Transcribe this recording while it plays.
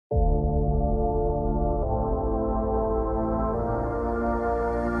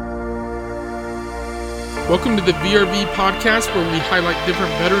Welcome to the VRV podcast, where we highlight different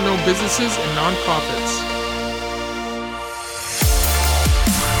better-known businesses and nonprofits.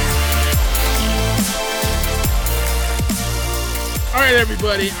 All right,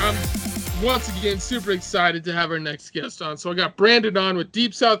 everybody. I'm once again super excited to have our next guest on. So I got Brandon on with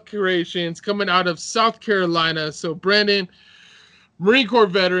Deep South Creations coming out of South Carolina. So Brandon, Marine Corps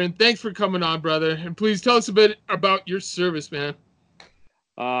veteran, thanks for coming on, brother. And please tell us a bit about your service, man.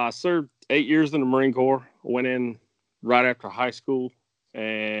 I served 8 years in the Marine Corps. Went in right after high school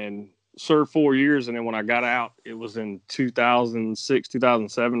and served 4 years. And then when I got out, it was in 2006,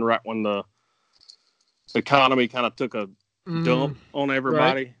 2007, right when the economy kind of took a dump on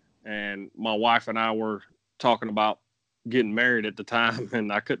everybody. Right. And my wife and I were talking about getting married at the time,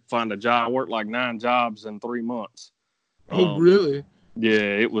 and I couldn't find a job. I worked like 9 jobs in 3 months. Oh, really? Yeah,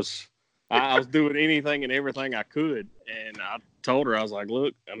 it was. I was doing anything and everything I could. And I told her, I was like,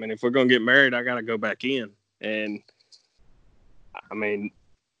 look, I mean, if we're going to get married, I got to go back in. And I mean,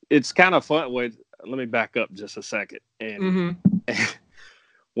 it's kind of fun. Wait, let me back up just a second. And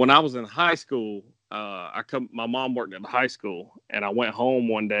when I was in high school, my mom worked at the high school, and I went home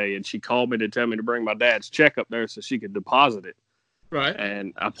one day and she called me to tell me to bring my dad's check up there so she could deposit it. Right.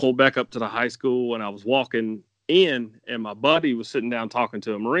 And I pulled back up to the high school, and I was walking in, and my buddy was sitting down talking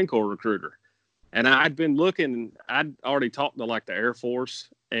to a Marine Corps recruiter. And I'd been looking, I'd already talked to like the Air Force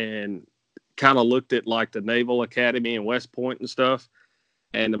and kind of looked at like the Naval Academy and West Point and stuff.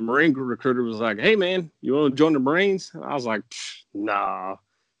 And the Marine recruiter was like, hey man, you want to join the Marines? And I was like, nah.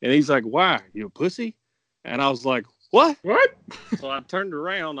 And he's like, why? You a pussy? And I was like, what? So I turned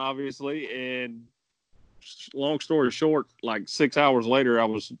around, obviously, and long story short, like 6 hours later, I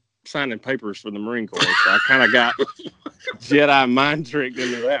was signing papers for the Marine Corps. So I kind of got Jedi mind tricked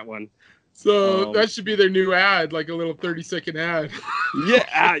into that one. So that should be their new ad, like a little 30-second ad.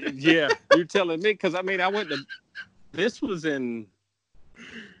 Yeah, you're telling me, because I mean, this was in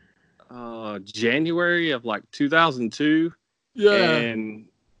January of like 2002. Yeah. And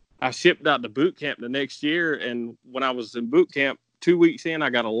I shipped out to boot camp the next year. And when I was in boot camp, 2 weeks in, I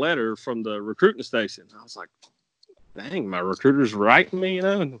got a letter from the recruiting station. I was like, dang, my recruiter's writing me, you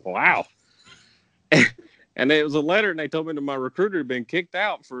know? Wow. And it was a letter, and they told me that my recruiter had been kicked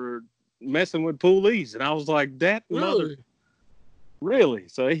out for messing with police. And I was like, that mother. Really?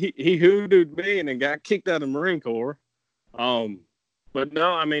 So he hoodooed me and then got kicked out of the Marine Corps. But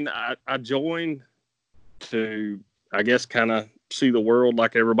no, I mean, I joined to, I guess, kind of see the world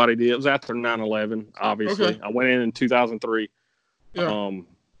like everybody did. It was after 9/11, obviously. Okay. I went in 2003. Yeah.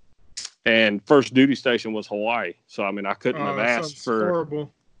 And first duty station was Hawaii. So, I mean, I couldn't have asked for.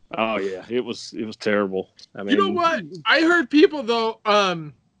 Horrible. Oh, yeah. It was terrible. I mean, you know what? I heard people, though,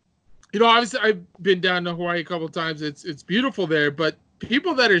 obviously I've been down to Hawaii a couple of times. It's beautiful there, but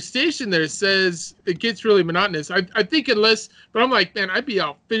people that are stationed there says it gets really monotonous. I think but I'm like, man, I'd be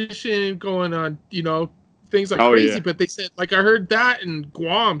out fishing, going on, things like crazy. Yeah. But they said, like, I heard that in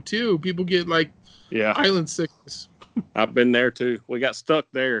Guam too. People get like island sickness. I've been there too. We got stuck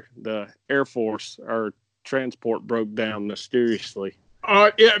there. The Air Force, our transport broke down mysteriously.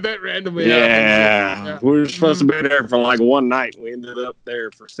 Yeah, that randomly happened. Yeah. We were supposed to be there for like one night. We ended up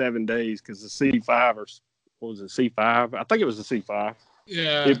there for 7 days because the C5 C5? I think it was the C5.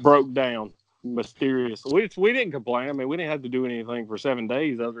 Yeah. It broke down mysteriously. We didn't complain. I mean, we didn't have to do anything for 7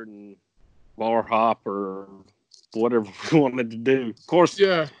 days other than bar hop or whatever we wanted to do. Of course,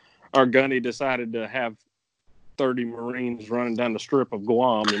 our gunny decided to have 30 Marines running down the strip of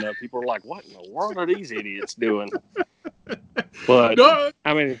Guam. People are like, what in the world are these idiots doing? But no,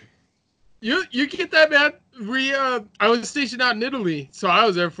 I mean, you get that, man. I was stationed out in Italy, so I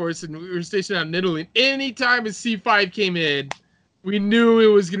was Air Force, and we were stationed out in Italy. Anytime a C5 came in, we knew it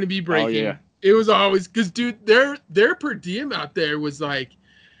was going to be breaking. Oh, yeah. It was always because, dude, their per diem out there was like,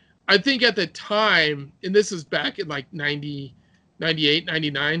 I think at the time, and this was back in like 90, 98,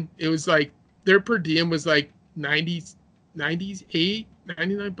 99. It was like their per diem was like 98,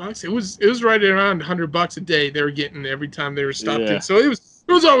 99 bucks. It was right around $100 a day they were getting every time they were stopped in. So it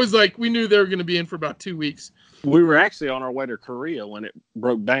was always like we knew they were going to be in for about 2 weeks. We were actually on our way to Korea when it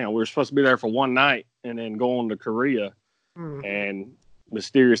broke down. We were supposed to be there for one night and then go on to Korea, and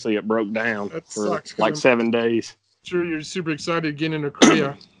mysteriously it broke down for like 7 days. Sure, you're super excited getting into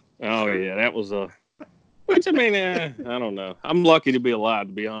Korea. Oh yeah, that was which I mean, I don't know. I'm lucky to be alive,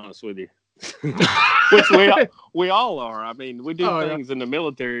 to be honest with you. Which we all are. I mean, we do things in the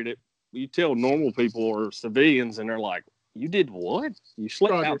military that you tell normal people or civilians, and they're like, "You did what? You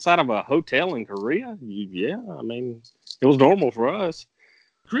slept outside of a hotel in Korea?" Yeah, I mean, it was normal for us.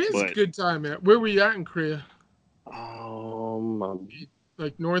 Korea's a good time, man. Where were you at in Korea?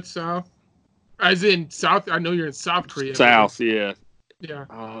 Like north, south. As in South, I know you're in South Korea. South, yeah. Yeah.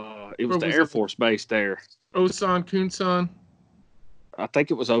 It was the Air Force base there. Osan, Kunsan. I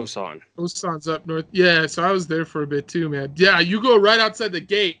think it was Osan. Osan's up north. Yeah, so I was there for a bit too, man. Yeah, you go right outside the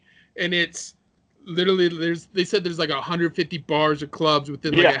gate, and it's literally they said there's like 150 bars or clubs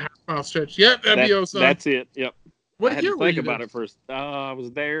within like a half-mile stretch. Yep, that'd be Osan. That's it. Yep. What I had year to were think you about there? it first. I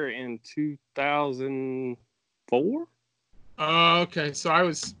was there in 2004. Okay. So I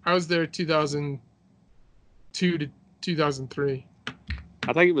was there 2002 to 2003.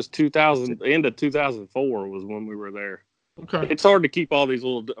 I think it was 2000, end of 2004 was when we were there. Okay. It's hard to keep all these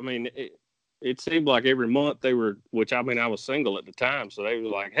little. I mean, it seemed like every month they were. Which I mean, I was single at the time, so they were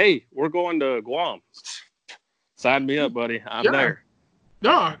like, "Hey, we're going to Guam. Sign me up, buddy. I'm there."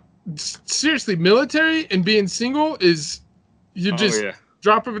 No, seriously, military and being single is you just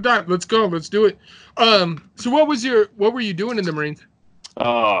drop of a dime. Let's go. Let's do it. So what were you doing in the Marines?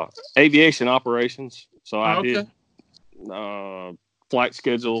 Aviation operations. So I did flight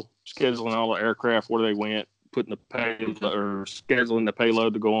scheduling all the aircraft where they went, putting the payload or scheduling the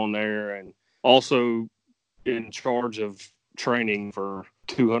payload to go on there, and also in charge of training for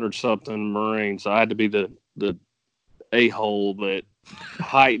 200 something Marines. So I had to be the a-hole that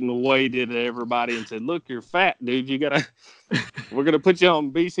height and weighted everybody and said, "Look, you're fat, dude. We're gonna put you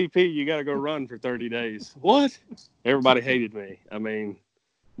on BCP. You gotta go run for 30 days." What? Everybody hated me. I mean,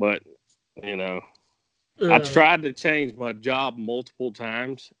 but you know, I tried to change my job multiple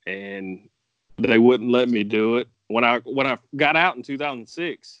times, and they wouldn't let me do it. When I got out in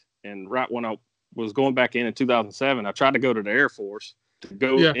 2006, and right when I was going back in 2007, I tried to go to the Air Force to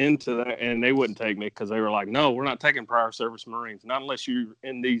go into that, and they wouldn't take me because they were like, "No, we're not taking prior service Marines, not unless you're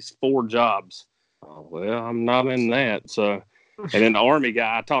in these 4 jobs." Oh, well, I'm not in that. So, and then the Army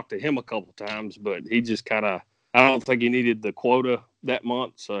guy, I talked to him a couple times, but he just kind of, I don't think he needed the quota that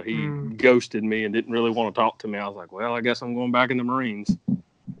month, so he ghosted me and didn't really want to talk to me. I was like, well, I guess I'm going back in the Marines.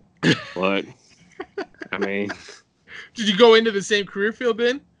 But, I mean. Did you go into the same career field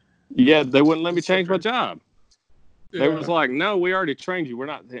then? Yeah, they wouldn't let me change my job. They was like, no, we already trained you. We're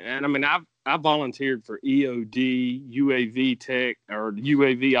not. And I mean, I volunteered for EOD, UAV tech, or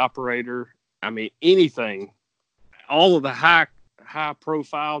UAV operator. I mean, anything. All of the high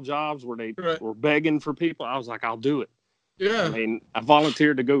profile jobs where they were begging for people. I was like, I'll do it. Yeah. I mean, I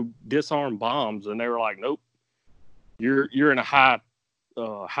volunteered to go disarm bombs, and they were like, nope, you're in a high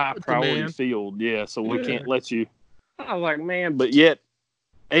priority field. Yeah, so we can't let you. I was like, man, but yet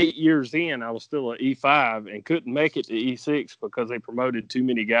 8 years in, I was still at E5 and couldn't make it to E6 because they promoted too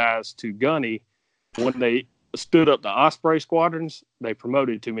many guys to gunny. When they stood up the Osprey squadrons, they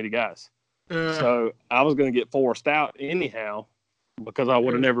promoted too many guys. So I was going to get forced out anyhow because I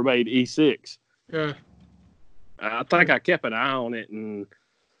would have never made E6. Yeah. I think I kept an eye on it, and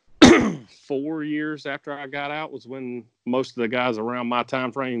 4 years after I got out was when most of the guys around my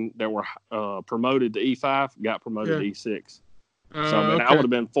time frame that were promoted to E5 got promoted to E6. So I mean, I would have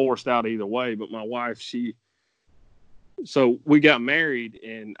been forced out either way. But my wife, so we got married,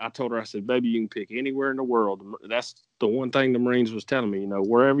 and I told her, I said, baby, you can pick anywhere in the world. That's the one thing the Marines was telling me, you know,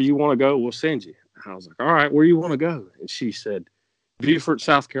 wherever you want to go, we'll send you. I was like, all right, where you want to go? And she said, Beaufort,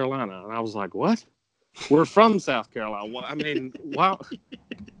 South Carolina. And I was like, what? We're from South Carolina. Well, I mean, wow.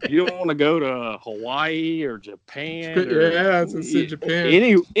 You don't want to go to Hawaii or Japan? I was going to say Japan.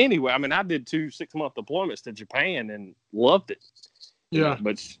 Anyway, I mean, I did 2 6-month deployments to Japan and loved it. Yeah. You know,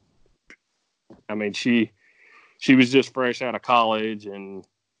 but, I mean, she was just fresh out of college, and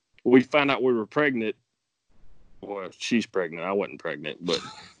we found out we were pregnant. Well, she's pregnant. I wasn't pregnant, but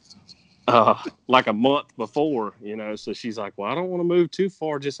like a month before, you know. So she's like, well, I don't want to move too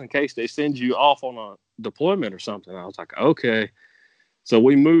far just in case they send you off on a deployment or something. I was like, okay. So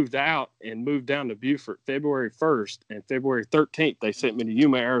we moved out and moved down to Beaufort February 1st, and February 13th, they sent me to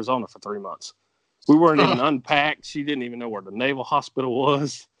Yuma, Arizona for 3 months. We weren't even unpacked. She didn't even know where the Naval Hospital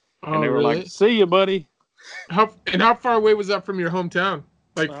was. And they were like, see you, buddy. How far away was that from your hometown?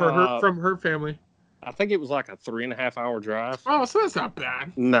 Like from her family? I think it was like a 3.5-hour drive. Oh, so that's not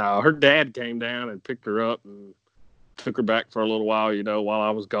bad. No, her dad came down and picked her up and took her back for a little while, you know, while I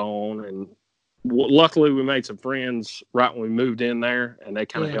was gone. And luckily we made some friends right when we moved in there, and they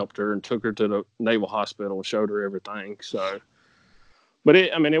kind of helped her and took her to the Naval Hospital and showed her everything. So, but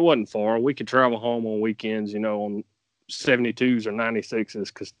it wasn't far. We could travel home on weekends, you know, on 72s or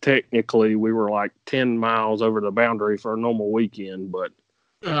 96s, because technically we were like 10 miles over the boundary for a normal weekend, but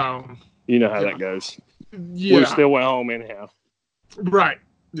you know how that goes. Yeah. We still went home anyhow. Right.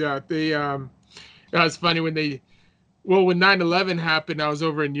 Yeah. They, it's funny when 9/11 happened, I was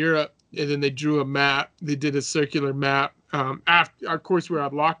over in Europe, and then they drew a map. They did a circular map After, of course, we were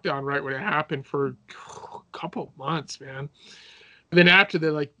on lockdown right when it happened for a couple of months, man. And then after they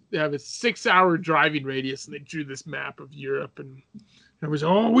have a 6-hour driving radius, and they drew this map of Europe, and it was,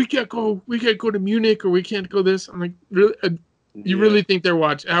 we can't go to Munich, or we can't go this. I'm like, really? You really think they're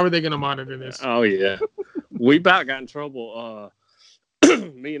watching? How are they going to monitor this? Oh yeah, we about got in trouble.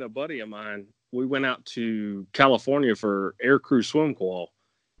 Me and a buddy of mine, we went out to California for Air Crew Swim Qual,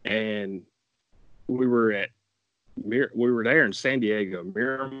 and we were there in San Diego,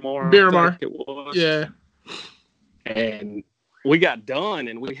 Miramar. I think it was. Yeah. And we got done,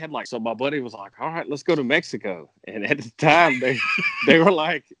 and we had so my buddy was like, all right, let's go to Mexico. And at the time, they were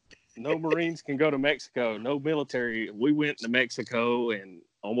like, no Marines can go to Mexico, no military. We went to Mexico and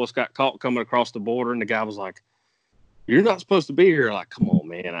almost got caught coming across the border. And the guy was like, you're not supposed to be here. Like, come on,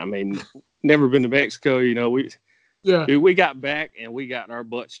 man. I mean, never been to Mexico. We got back and we got our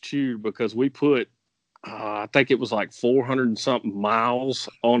butts chewed because we put, I think it was 400 and something miles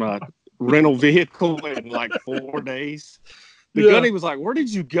on a rental vehicle in 4 days. The gunny was like, where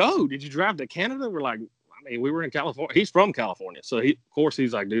did you go? Did you drive to Canada? We're like, I mean, we were in California. He's from California. So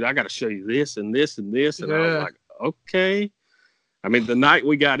he's like, dude, I got to show you this and this and this. And I was like, okay. I mean, the night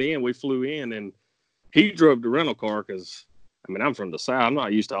we got in, we flew in and he drove the rental car because, I mean, I'm from the South. I'm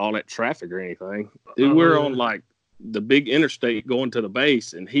not used to all that traffic or anything. We're on the big interstate going to the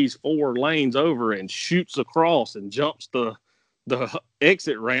base, and he's 4 lanes over and shoots across and jumps the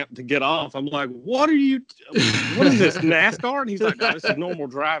exit ramp to get off. I'm like, what is this, NASCAR? And he's like, no, this is normal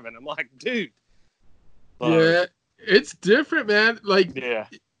driving. I'm like, dude. Yeah, it's different, man.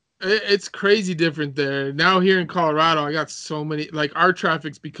 It's crazy different there. Now here in Colorado, I got so many, our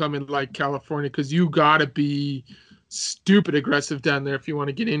traffic's becoming like California because you got to be stupid aggressive down there if you want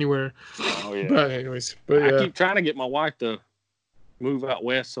to get anywhere. Oh, yeah. But anyways, I keep trying to get my wife to move out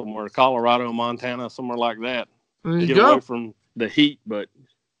west somewhere, Colorado, Montana, somewhere like that. Get away from the heat, but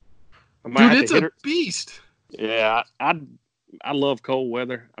dude, it's a beast. Yeah, I love cold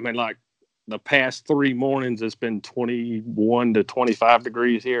weather. I mean, the past 3 mornings, it's been 21 to 25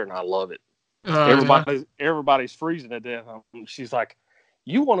 degrees here, and I love it. Everybody's freezing to death. She's like,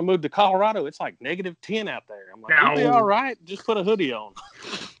 you want to move to Colorado? It's -10 out there. I'm like, you'll be all right. Just put a hoodie on.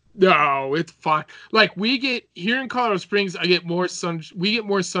 No, it's fine. We get here in Colorado Springs, we get more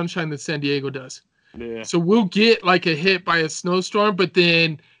sunshine than San Diego does. Yeah. So we'll get a hit by a snowstorm, but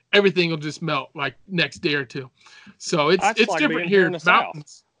then everything will just melt next day or two. So it's different here in the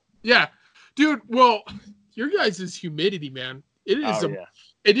mountains. South. Yeah. Dude, well, your guys' humidity, man. It is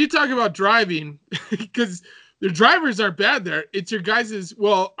and you talk about driving because the drivers aren't bad there. It's your guys'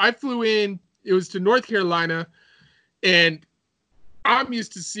 I flew in, it was to North Carolina, and I'm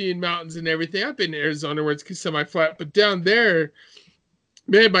used to seeing mountains and everything. I've been to Arizona where it's semi-flat, but down there,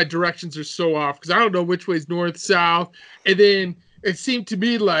 man, my directions are so off because I don't know which way's north, south. And then it seemed to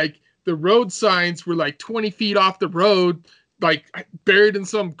me like the road signs were 20 feet off the road, buried in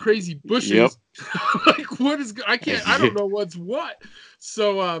some crazy bushes. Yep. What is, I don't know what's what.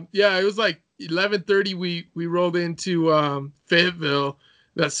 So, it was 11:30. We rolled into Fayetteville,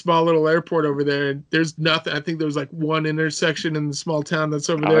 that small little airport over there, and there's nothing. I think there was one intersection in the small town that's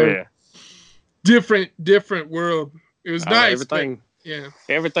over there. Yeah. Different world. It was nice.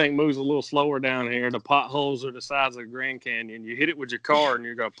 Everything moves a little slower down here. The potholes are the size of the Grand Canyon. You hit it with your car and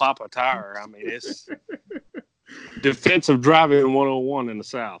you're going to pop a tire. I mean, it's defensive driving 101 in the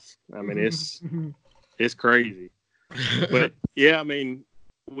South. I mean, it's crazy. But yeah, I mean,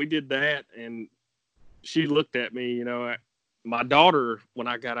 we did that, and she looked at me, my daughter, when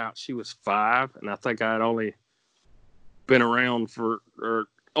I got out, she was 5, and I think I had only been around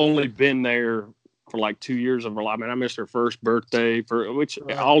only been there for 2 years of her life. I mean, I missed her first birthday, which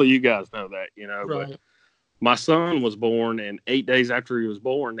all of you guys know that, Right. But my son was born, and 8 days after he was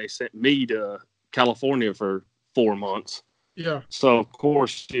born, they sent me to California for 4 months. Yeah. So of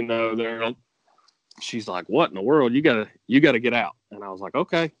course, she's like, what in the world? You gotta get out. And I was like,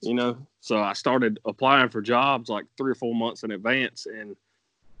 okay, So I started applying for jobs 3 or 4 months in advance, and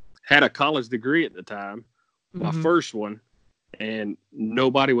had a college degree at the time, my first one, and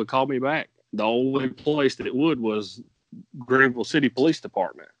nobody would call me back. The only place that it would was Greenville City Police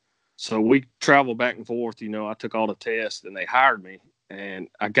Department. So we traveled back and forth. I took all the tests, and they hired me. And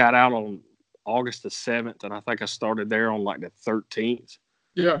I got out on August the 7th, and I think I started there on the 13th.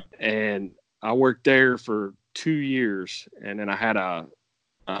 Yeah. And I worked there for 2 years, and then I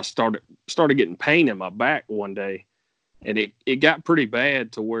started getting pain in my back one day, and it got pretty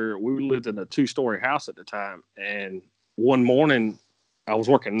bad to where we lived in a 2-story house at the time. And one morning, I was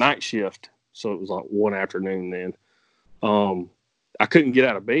working night shift, so it was one afternoon then. I couldn't get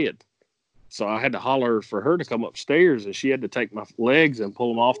out of bed, So I had to holler for her to come upstairs, and she had to take my legs and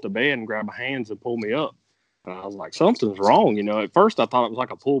pull them off the bed and grab my hands and pull me up. And I was like, something's wrong. At first I thought it was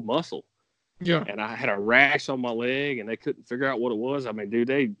like a pulled muscle. Yeah. And I had a rash on my leg, and they couldn't figure out what it was. I mean, dude,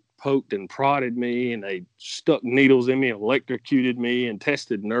 they poked and prodded me, and they stuck needles in me, electrocuted me, and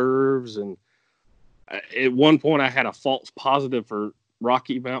tested nerves. And at one point I had a false positive for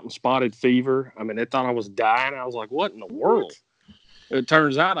Rocky Mountain spotted fever. I mean, they thought I was dying. I was like, what in the world? It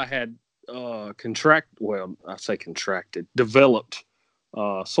turns out I had developed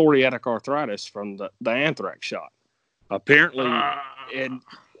psoriatic arthritis from the anthrax shot. Apparently, and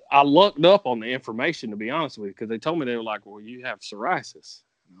I looked up on the information, to be honest with you, because they told me, they were like, well, you have psoriasis.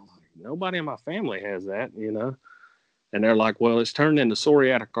 And I was like, nobody in my family has that, And they're like, well, it's turned into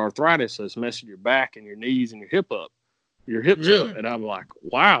psoriatic arthritis, so it's messing your back and your knees and your hips up. Really? And I'm like,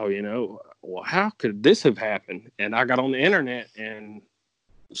 wow, well, how could this have happened? And I got on the internet and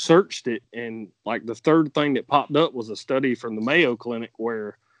searched it, and like the third thing that popped up was a study from the Mayo Clinic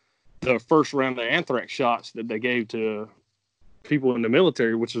where the first round of anthrax shots that they gave to people in the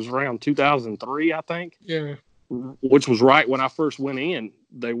military, which was around 2003, I think. Yeah. Which was right when I first went in.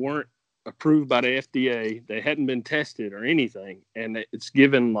 They weren't approved by the FDA. They hadn't been tested or anything. And it's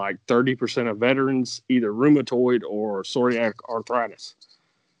given like 30% of veterans either rheumatoid or psoriatic arthritis.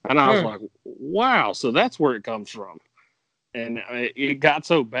 And I was like, wow, so that's where it comes from. And it got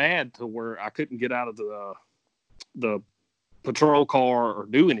so bad to where I couldn't get out of the patrol car or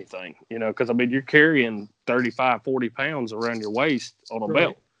do anything, because, I mean, you're carrying 35, 40 pounds around your waist on a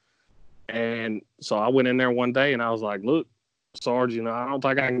belt. And so I went in there one day and I was like, look, Sarge, I don't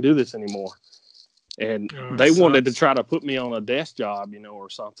think I can do this anymore. And they wanted to try to put me on a desk job, or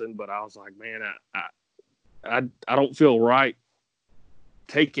something. But I was like, man, I don't feel right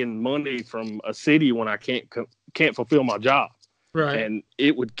taking money from a city when I can't fulfill my job. Right. And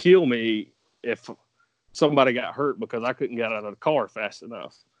it would kill me if somebody got hurt because I couldn't get out of the car fast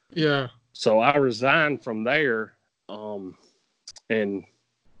enough. Yeah. So I resigned from there. And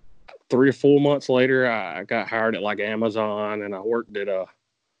 3 or 4 months later, I got hired at like Amazon, and I worked at a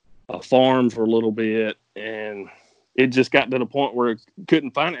farm for a little bit, and it just got to the point where I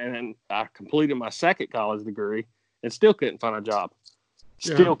couldn't find it. And I completed my second college degree and still couldn't find a job.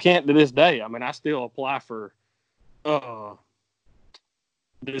 Still can't to this day. I mean, I still apply for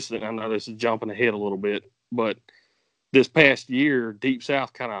this. I know this is jumping ahead a little bit, but this past year, Deep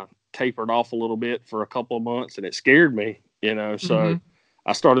South kind of tapered off a little bit for a couple of months, and it scared me, So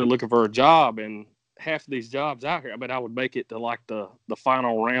I started looking for a job, and half of these jobs out here, I mean, I would make it to like the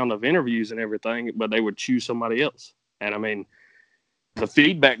final round of interviews and everything, but they would choose somebody else. And I mean, the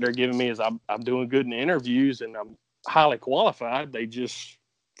feedback they're giving me is I'm doing good in the interviews and I'm highly qualified. They just,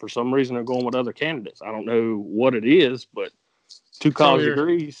 for some reason, are going with other candidates. I don't know what it is, but 2 college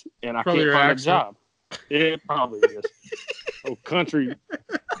degrees and I can't find a job. It probably is. Oh, country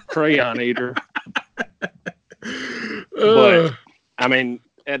crayon eater. But I mean,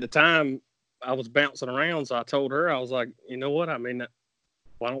 at the time I was bouncing around, so I told her, I was like, you know what? I mean,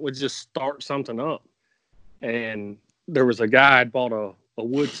 why don't we just start something up? And there was a guy I'd bought a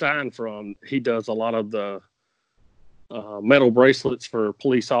wood sign from. He does a lot of the metal bracelets for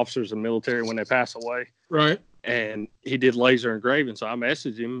police officers and military when they pass away. Right. And he did laser engraving. So I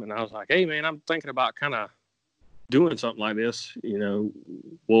messaged him and I was like, hey, man, I'm thinking about kind of doing something like this.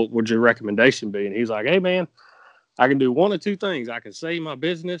 What would your recommendation be? And he's like, hey, man, I can do one of two things. I can save my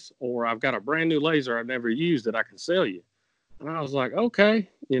business, or I've got a brand new laser I've never used that I can sell you. And I was like, okay,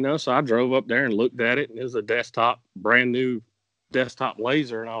 so I drove up there and looked at it, and it was a brand new desktop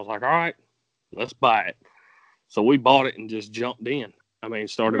laser. And I was like, all right, let's buy it. So we bought it and just jumped in. I mean,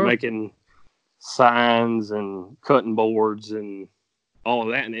 started making signs and cutting boards and all of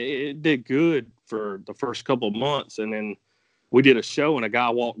that. And it did good for the first couple of months. And then we did a show and a guy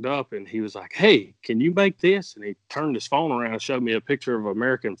walked up and he was like, hey, can you make this? And he turned his phone around and showed me a picture of an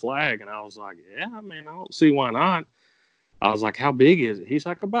American flag. And I was like, yeah, I mean, I don't see why not. I was like, how big is it? He's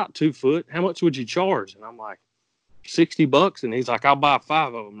like, about 2 foot. How much would you charge? And I'm like, $60. And he's like, I'll buy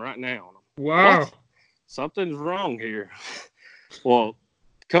 5 of them right now. Wow. What? Something's wrong here. Well,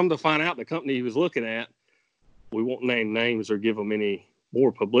 come to find out, the company he was looking at, we won't name names or give them any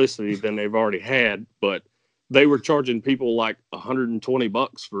more publicity than they've already had, but they were charging people like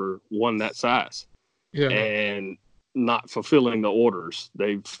 $120 for one that size. Yeah. And not fulfilling the orders.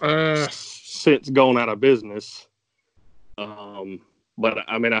 They've since gone out of business. But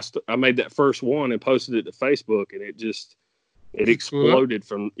I mean, I made that first one and posted it to Facebook, and it exploded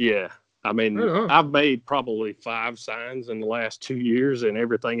from, I mean, I've made probably 5 signs in the last 2 years, and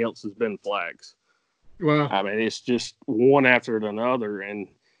everything else has been flags. Wow. I mean, it's just one after another. And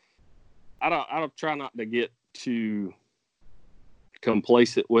I don't try not to get too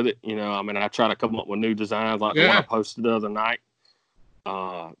complacent with it. You know, I mean, I try to come up with new designs like the one I posted the other night.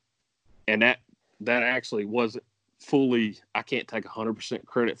 And that actually wasn't fully, I can't take 100%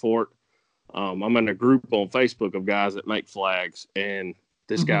 credit for it. I'm in a group on Facebook of guys that make flags, and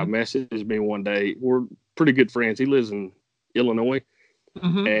this guy messaged me one day. We're pretty good friends. He lives in Illinois,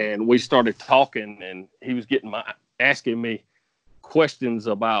 and we started talking, and he was asking me questions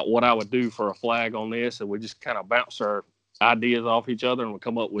about what I would do for a flag on this, and we just kind of bounced our ideas off each other, and we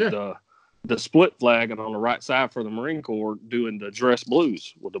come up with the split flag, and on the right side for the Marine Corps doing the dress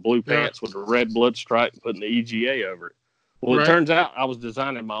blues with the blue pants with the red blood stripe, putting the EGA over it. Well, it turns out I was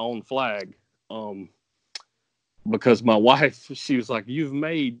designing my own flag because my wife, she was like, you've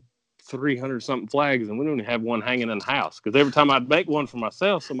made 300 something flags and we don't even have one hanging in the house. Because every time I'd make one for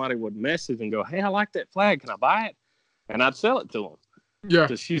myself, somebody would message and go, hey, I like that flag. Can I buy it? And I'd sell it to them. Yeah.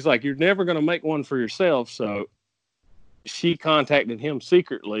 So she's like, you're never going to make one for yourself. So she contacted him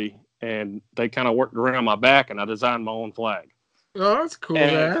secretly, and they kind of worked around my back, and I designed my own flag. Oh, that's cool,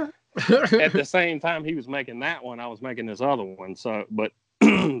 man. At the same time he was making that one, I was making this other one. So, but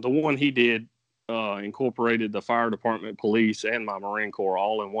the one he did incorporated the fire department, police, and my Marine Corps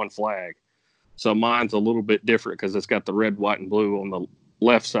all in one flag. So mine's a little bit different because it's got the red, white, and blue on the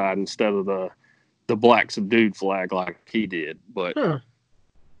left side instead of the black subdued flag like he did. But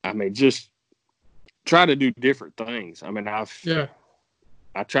I mean, just try to do different things. I mean, I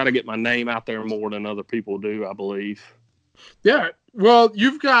try to get my name out there more than other people do, I believe. Yeah. Well,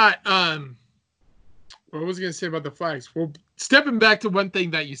 you've got what was I going to say about the flags? Well, stepping back to one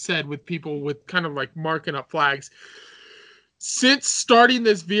thing that you said with people with kind of like marking up flags. Since starting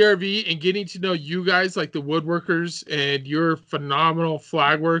this VRV and getting to know you guys, like the woodworkers and your phenomenal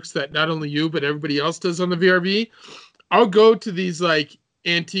flag works that not only you, but everybody else does on the VRV, I'll go to these like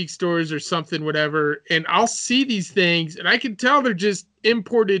antique stores or something, whatever, and I'll see these things and I can tell they're just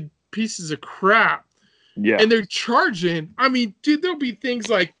imported pieces of crap. Yeah. And they're charging. I mean, dude, there'll be things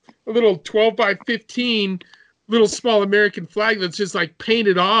like a little 12 by 15 little small American flag that's just like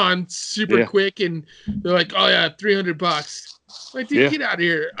painted on super quick, and they're like, oh yeah, $300. Like, dude, get out of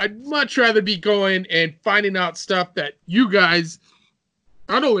here. I'd much rather be going and finding out stuff that you guys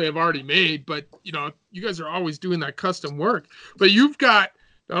not only have already made, but you know, you guys are always doing that custom work. But you've got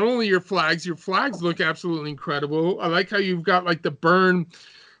not only your flags look absolutely incredible. I like how you've got like the burn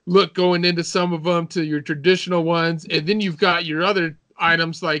look going into some of them to your traditional ones, and then you've got your other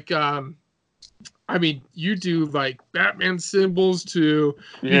items like I mean, you do like Batman symbols too.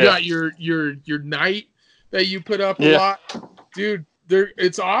 You got your knight that you put up a lot, dude.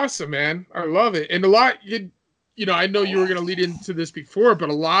 It's awesome, man. I love it. And a lot, you know, I know you were gonna lead into this before, but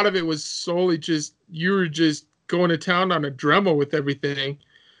a lot of it was solely just you were just going to town on a Dremel with everything.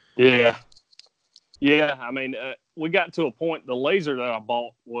 Yeah. I mean, we got to a point. The laser that I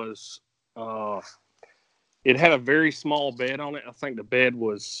bought was, it had a very small bed on it. I think the bed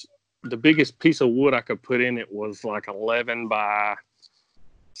was. The biggest piece of wood I could put in it was like 11 by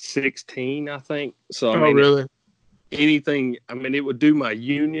 16, I think. So, I mean, really? Anything, I mean, it would do my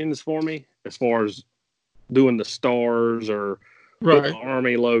unions for me as far as doing the stars or putting the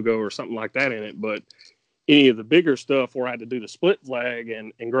Army logo or something like that in it. But any of the bigger stuff where I had to do the split flag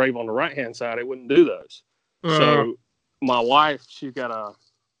and engrave on the right-hand side, it wouldn't do those. So my wife, she's got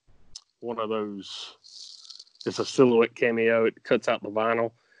one of those, it's a silhouette cameo. It cuts out the vinyl.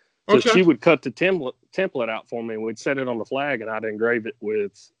 So she would cut the template out for me, and we'd set it on the flag, and I'd engrave it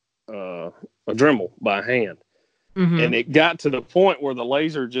with a Dremel by hand. And it got to the point where the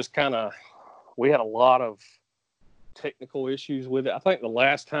laser just kind of, we had a lot of technical issues with it. I think the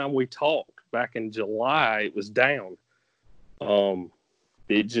last time we talked back in July, it was down.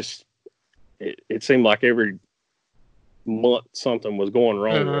 It seemed like every month something was going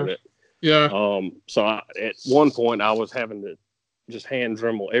wrong with it. Yeah. So at one point I was having to just hand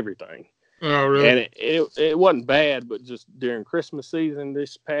Dremel everything. Oh, really? And it wasn't bad, but just during Christmas season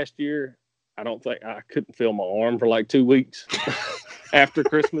this past year, I couldn't feel my arm for like 2 weeks after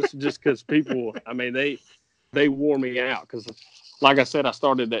Christmas, just because people, I mean, they wore me out. Because like I said, I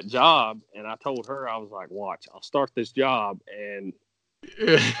started that job and I told her, I was like, watch, I'll start this job and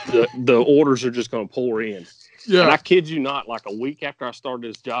the orders are just going to pour in. Yeah. And I kid you not, like a week after I started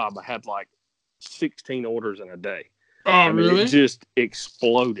this job, I had like 16 orders in a day. Oh, I mean, really? It just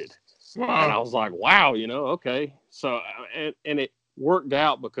exploded. Wow. And I was like, wow, you know, okay. So, and it worked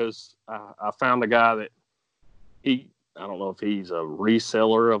out because I found a guy that I don't know if he's a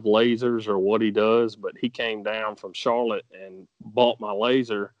reseller of lasers or what he does, but he came down from Charlotte and bought my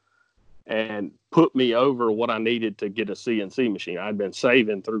laser and put me over what I needed to get a CNC machine. I'd been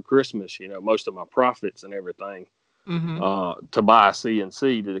saving through Christmas, most of my profits and everything, to buy a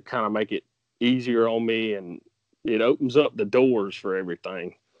CNC to kind of make it easier on me, and it opens up the doors for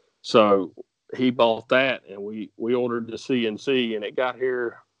everything. So he bought that, and we ordered the CNC, and it got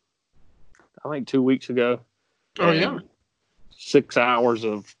here, I think 2 weeks ago. Oh, yeah. 6 hours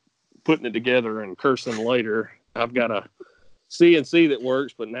of putting it together and cursing later. I've got a CNC that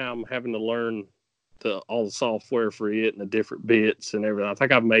works, but now I'm having to learn all the software for it and the different bits and everything. I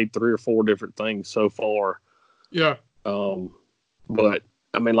think I've made 3 or 4 different things so far. Yeah. But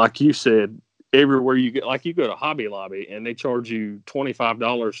I mean, like you said, everywhere you go, like you go to Hobby Lobby and they charge you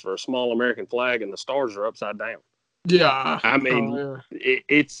 $25 for a small American flag and the stars are upside down. Yeah. I mean,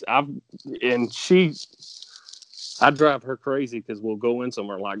 I drive her crazy because we'll go in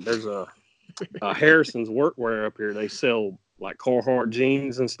somewhere like there's a Harrison's Workwear up here. They sell like Carhartt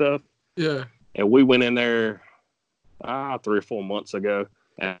jeans and stuff. Yeah. And we went in there 3 or 4 months ago,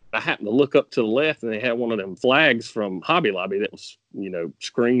 and I happened to look up to the left, and they had one of them flags from Hobby Lobby that was,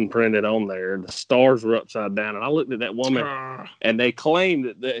 screen printed on there. The stars were upside down, and I looked at that woman, and they claimed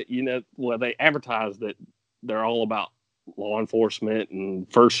that they advertised that they're all about law enforcement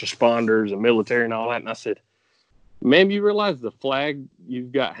and first responders and military and all that. And I said, ma'am, you realize the flag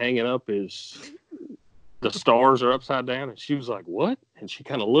you've got hanging up is the stars are upside down? And she was like, what? And she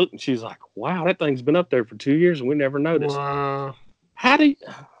kind of looked, and she's like, wow, that thing's been up there for 2 years and we never noticed. Wow. How do you...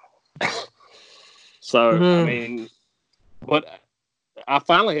 So, I mean, but I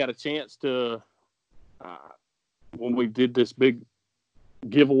finally had a chance to, when we did this big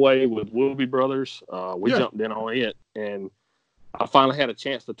giveaway with Wilby Brothers, we jumped in on it, and I finally had a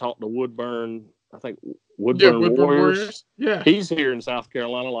chance to talk to Woodburn, I think Woodburn Warriors. Yeah. He's here in South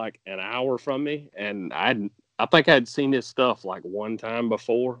Carolina, like an hour from me, and I think I'd seen his stuff like one time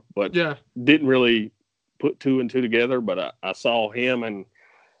before, but didn't really put 2 and 2 together. But I saw him and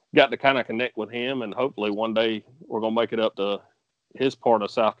got to kind of connect with him, and hopefully one day we're gonna make it up to his part of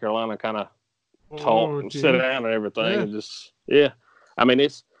South Carolina, kind of talk and sit down and everything, and just I mean,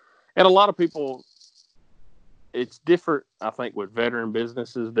 and a lot of people. It's different, I think, with veteran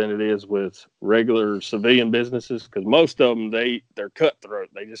businesses than it is with regular civilian businesses, because most of them, they're cutthroat.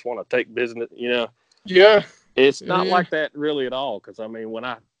 They just want to take business, Yeah. It's not like that really at all, because, I mean, when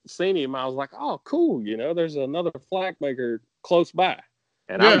I seen him, I was like, oh, cool, there's another flag maker close by.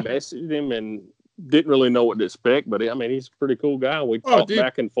 And I messaged him and didn't really know what to expect, but, I mean, he's a pretty cool guy. We talked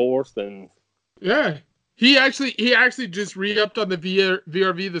back and forth. And yeah. He actually just re-upped on the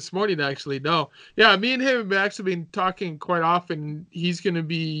VRV this morning, actually. No. Yeah, me and him have actually been talking quite often. We're going to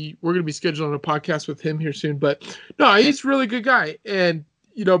be scheduling a podcast with him here soon. But no, he's a really good guy. And,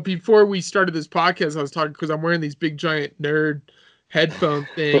 before we started this podcast, I was talking, because I'm wearing these big giant nerd headphone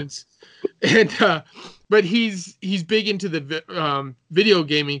things. And, but he's big into the video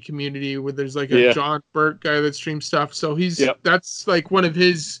gaming community, where there's like a John Burke guy that streams stuff. So that's like one of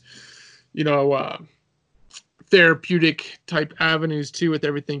his, therapeutic type avenues too, with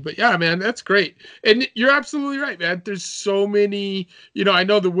everything. But yeah, man, that's great. And you're absolutely right, man. There's so many, I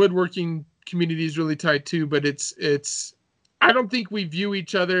know the woodworking community is really tight too, but it's I don't think we view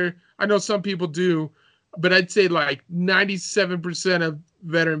each other. I know some people do, but I'd say like 97% of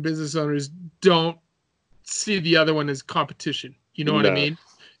veteran business owners don't see the other one as competition. You know what I mean?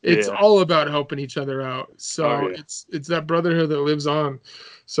 It's all about helping each other out. So it's that brotherhood that lives on.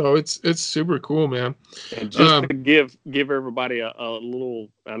 So it's super cool, man. And just to give everybody a little,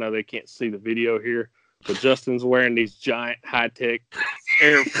 I know they can't see the video here, but Justin's wearing these giant high-tech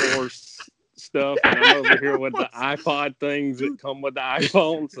Air Force stuff, and I'm over here with the iPod things that come with the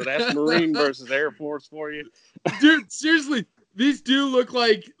iPhone. So that's Marine versus Air Force for you. Dude, seriously, these do look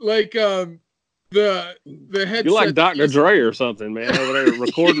like the headset. You're like Dr. Dre or something, man, over there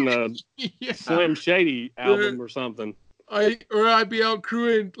recording a Slim Shady album or something. I'd be out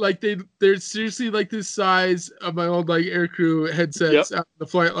crewing, like they're seriously like this size of my old like air crew headsets out the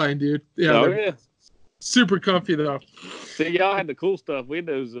flight line, dude. Yeah, super comfy though. See, y'all had the cool stuff. We had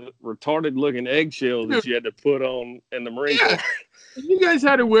those retarded looking eggshells that you had to put on in the Marine Corps. You guys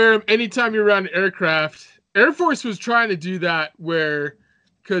had to wear them anytime you're around aircraft. Air Force was trying to do that where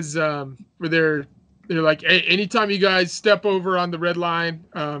they're like, hey, anytime you guys step over on the red line.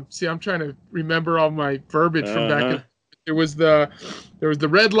 See, I'm trying to remember all my verbiage from back in. There was the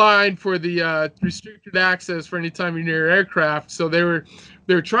red line for the restricted access for any time you're near aircraft. So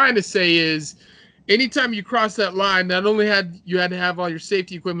they're trying to say is anytime you cross that line, not only you had to have all your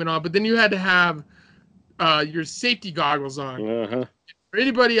safety equipment on, but then you had to have your safety goggles on. For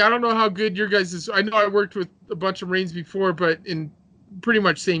anybody, I don't know how good your guys is. I know I worked with a bunch of Marines before, but in pretty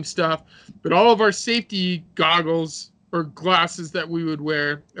much same stuff. But all of our safety goggles or glasses that we would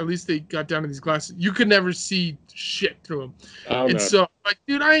wear, at least they got down to these glasses, you could never see shit through them. Oh, and no. so, like,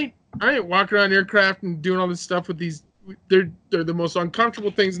 dude, I ain't walking around aircraft and doing all this stuff with these. They're the most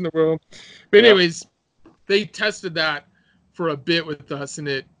uncomfortable things in the world. But anyways, they tested that for a bit with us, and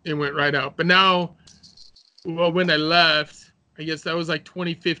it went right out. But now, well, when I left, I guess that was like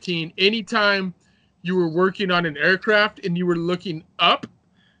 2015. Anytime you were working on an aircraft and you were looking up,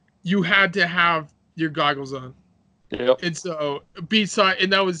 you had to have your goggles on. Yep. And so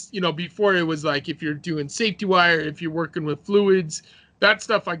and that was, before it was like if you're doing safety wire, if you're working with fluids, that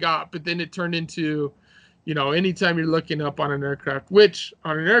stuff I got. But then it turned into, anytime you're looking up on an aircraft, which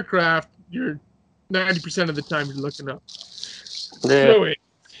on an aircraft, you're 90% of the time you're looking up. Yeah. So,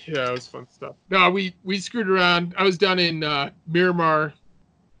 yeah, it was fun stuff. No, we screwed around. I was down in Miramar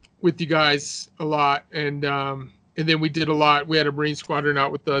with you guys a lot, and then we did a lot. We had a Marine squadron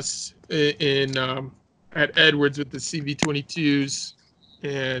out with us in at Edwards with the CV-22s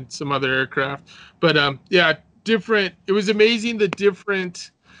and some other aircraft. But yeah, different. It was amazing the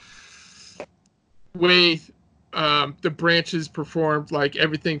different way the branches performed, like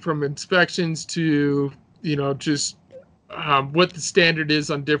everything from inspections to just what the standard is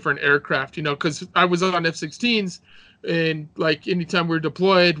on different aircraft. Because I was on F-16s. And like anytime we were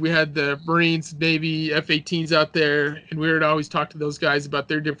deployed, we had the Marines, Navy, F-18s out there, and we would always talk to those guys about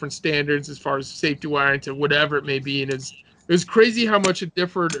their different standards as far as safety wiring to whatever it may be. And it was crazy how much it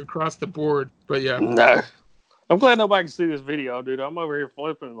differed across the board. But yeah. No. I'm glad nobody can see this video, dude. I'm over here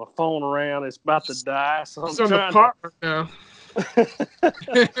flipping my phone around. It's about to die. So it's on the pot right now.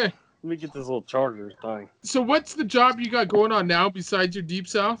 Let me get this little charger thing. So what's the job you got going on now besides your Deep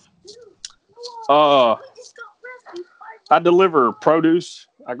South? I deliver produce.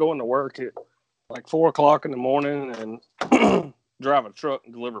 I go into work at like 4 o'clock in the morning and drive a truck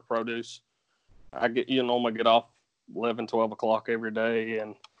and deliver produce. I normally get off 11, 12 o'clock every day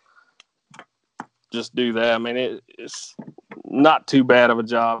and just do that. I mean, it's not too bad of a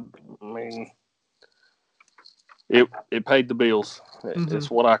job. I mean, it paid the bills. Mm-hmm. It's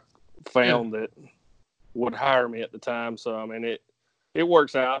what I found that would hire me at the time. So, I mean, it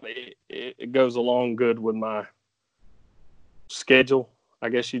works out. It goes along good with my schedule, I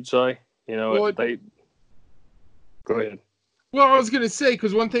guess you'd say. Go ahead. Well, I was gonna say,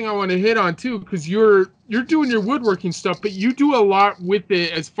 because one thing I want to hit on too, because you're doing your woodworking stuff, but you do a lot with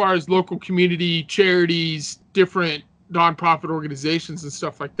it as far as local community charities, different nonprofit organizations, and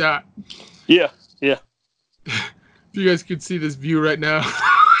stuff like that. Yeah. If you guys could see this view right now,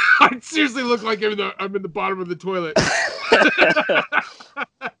 I seriously look like I'm in the bottom of the toilet.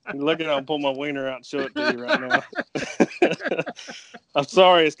 Look at how I pull my wiener out and show it to you right now. I'm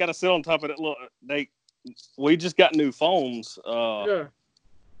sorry, it's got to sit on top of it. Look, we just got new phones.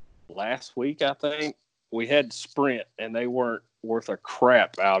 Last week, I think we had Sprint, and they weren't worth a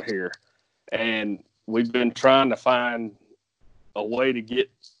crap out here. And we've been trying to find a way to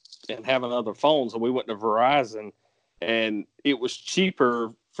get and have another phone. So we went to Verizon, and it was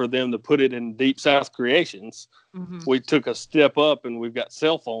cheaper for them to put it in Deep South Creations. Mm-hmm. We took a step up, and we've got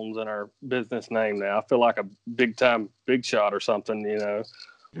cell phones in our business name now. I feel like a big shot or something,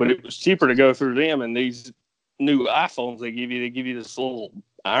 But it was cheaper to go through them. And these new iPhones they give you this little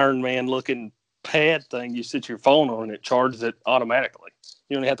Iron Man looking pad thing you sit your phone on, and it charges it automatically.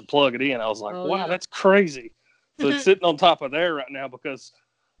 You only have to plug it in. I was like, wow, that's crazy. So it's sitting on top of there right now because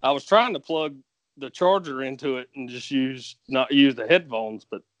I was trying to plug the charger into it and just not use the headphones,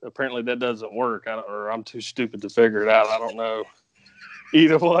 but apparently that doesn't work. Or I'm too stupid to figure it out. I don't know.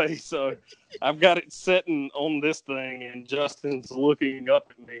 Either way, so I've got it sitting on this thing, and Justin's looking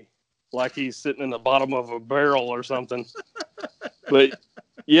up at me like he's sitting in the bottom of a barrel or something. But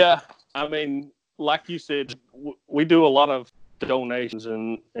yeah, I mean, like you said, we do a lot of donations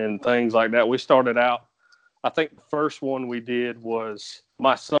and things like that. We started out, I think the first one we did was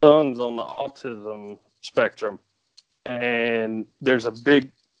my son's on the autism spectrum, and there's a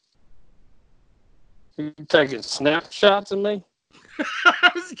big. You taking snapshots of me?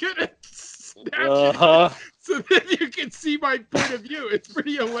 I was gonna snap so that you can see my point of view. It's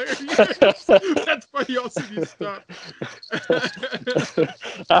pretty hilarious. That's funny. I'll see you stop.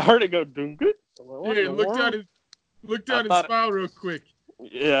 I heard it go doom good. Here, look down and smile real quick.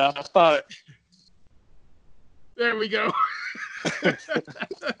 Yeah, I thought it. There we go.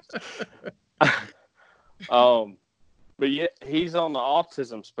 But yeah, he's on the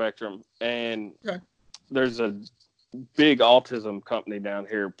autism spectrum, and there's a big autism company down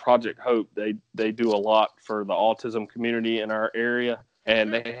here, Project Hope. They do a lot for the autism community in our area,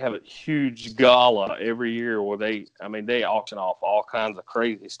 And they have a huge gala every year where they auction off all kinds of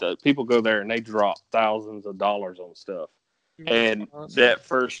crazy stuff. People go there and they drop thousands of dollars on stuff. And that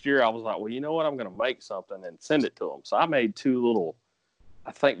first year I was like, well, you know what? I'm going to make something and send it to them. So I made two little,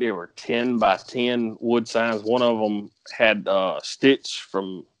 I think they were 10 by 10 wood signs. One of them had Stitch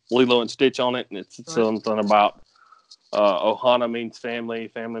from Lilo and Stitch on it. And it's something about Ohana means family.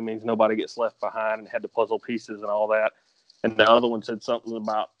 Family means nobody gets left behind, and had the puzzle pieces and all that. And the other one said something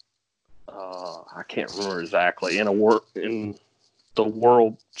about, I can't remember exactly, in the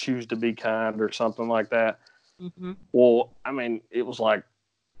world choose to be kind or something like that. Mm-hmm. Well, I mean, it was like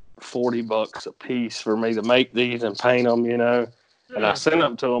 $40 a piece for me to make these and paint them, you know. Yeah. And I sent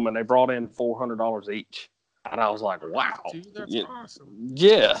them to them, and they brought in $400 each. And I was like, wow. Dude, that's awesome.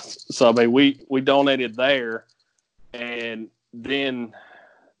 Yeah. So, I mean, we donated there. And then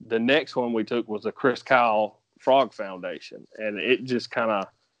the next one we took was the Chris Kyle Frog Foundation, and it just kind of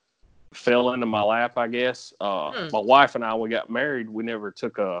fell into my lap, I guess. My wife and I, we got married. We never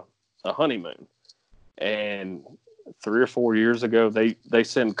took a honeymoon, and 3 or 4 years ago, they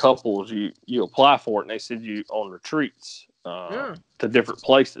send couples. You apply for it, and they send you on retreats to different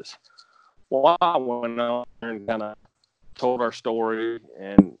places. Well, I went on and kind of told our story,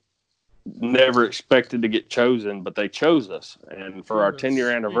 and never expected to get chosen, but they chose us. And for our 10-year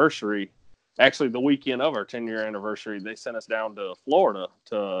anniversary. Actually, the weekend of our 10-year anniversary, they sent us down to Florida,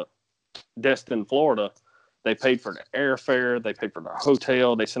 to Destin, Florida. They paid for the airfare. They paid for the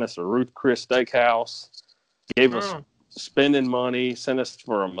hotel. They sent us to Ruth Chris Steakhouse, gave us spending money, sent us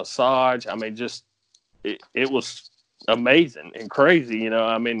for a massage. I mean, just it was amazing and crazy. You know,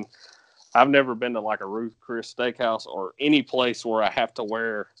 I mean, I've never been to like a Ruth Chris Steakhouse or any place where I have to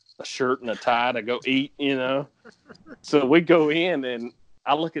wear a shirt and a tie to go eat, you know. So we go in, and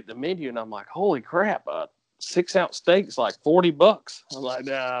I look at the menu, and I'm like, holy crap, 6-ounce steak's like $40. I'm like,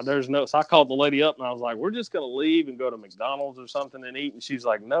 nah, there's no. So I called the lady up, and I was like, we're just going to leave and go to McDonald's or something and eat. And she's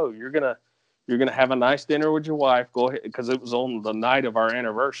like, no, you're going to have a nice dinner with your wife. Go ahead. Because it was on the night of our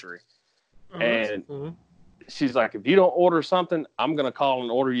anniversary. And she's like, if you don't order something, I'm going to call and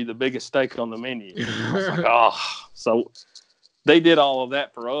order you the biggest steak on the menu. I was like, oh. So they did all of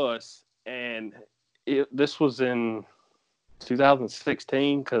that for us. And this was in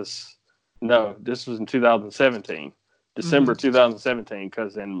 2016, this was in 2017, December 2017,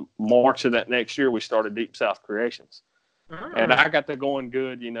 because in March of that next year we started Deep South Creations. And I got to going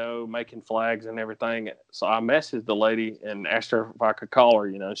good, you know, making flags and everything. So I messaged the lady and asked her if I could call her,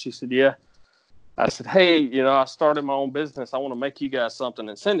 you know. She said, yeah. I said, hey, you know, I started my own business. I want to make you guys something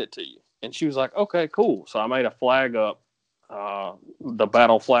and send it to you. And she was like, okay, cool. So I made a flag up. The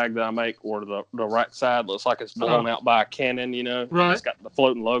battle flag that I make, where the right side looks like it's blown out by a cannon, you know. Right. It's got the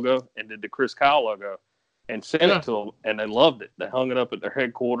floating logo, and did the Chris Kyle logo, and sent it to them, and they loved it. They hung it up at their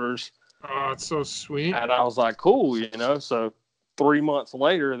headquarters. Oh, it's so sweet. And I was like, cool, you know. So 3 months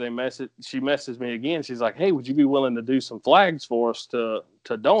later, she messaged me again. She's like, hey, would you be willing to do some flags for us to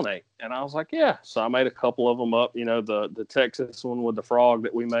donate? And I was like, yeah. So I made a couple of them up, you know, the Texas one with the frog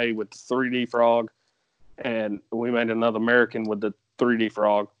that we made with the 3D frog. And we made another American with the 3D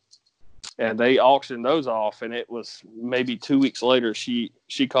frog, and they auctioned those off. And it was maybe 2 weeks later, she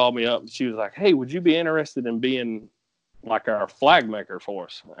called me up, and she was like, hey, would you be interested in being like our flag maker for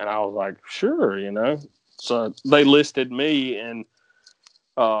us? And I was like, sure, you know. So they listed me, and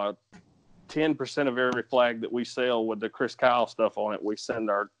 10% of every flag that we sell with the Chris Kyle stuff on it, we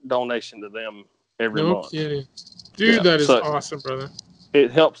send our donation to them every month. Kidding. Dude, that is awesome, brother. It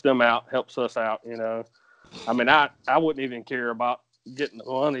helps them out, helps us out, you know. I mean, I wouldn't even care about getting the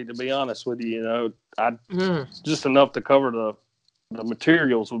money, to be honest with you. You know, just enough to cover the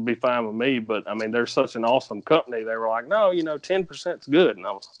materials would be fine with me. But I mean, they're such an awesome company. They were like, no, you know, 10%'s good, and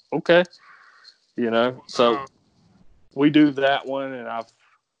I was okay. You know, so we do that one, and I've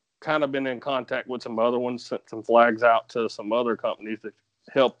kind of been in contact with some other ones, sent some flags out to some other companies that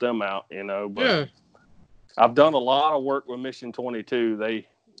help them out. You know, but I've done a lot of work with Mission 22.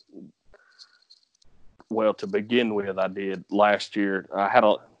 Well, to begin with, I did last year. I had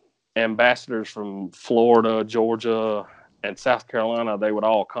ambassadors from Florida, Georgia, and South Carolina. They would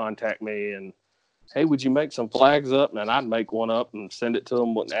all contact me and, hey, would you make some flags up? And I'd make one up and send it to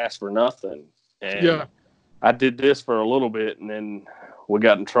them, wouldn't ask for nothing. And I did this for a little bit, and then we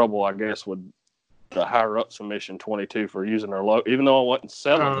got in trouble, I guess, with the higher-ups from Mission 22 for using their logo. Even though I wasn't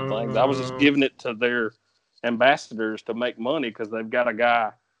selling the things, I was just giving it to their ambassadors to make money, because they've got a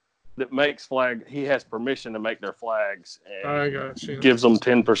guy that makes flag. He has permission to make their flags, and gives them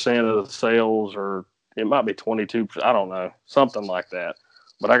 10% of the sales, or it might be 22%. I don't know, something like that.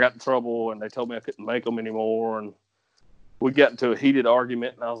 But I got in trouble, and they told me I couldn't make them anymore. And we got into a heated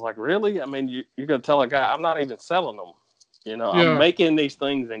argument, and I was like, really? I mean, you're going to tell a guy, I'm not even selling them. You know, I'm making these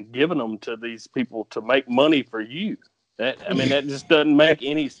things and giving them to these people to make money for you. That just doesn't make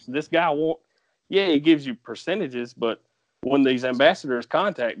any. This guy won't. Yeah, he gives you percentages, but when these ambassadors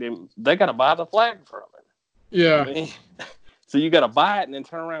contact him, they got to buy the flag from it. Yeah. I mean, so you got to buy it and then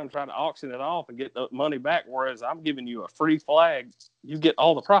turn around and try to auction it off and get the money back. Whereas I'm giving you a free flag, you get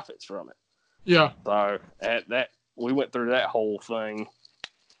all the profits from it. Yeah. So at that, we went through that whole thing.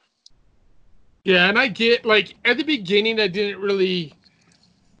 Yeah, and I get, like, at the beginning, I didn't really,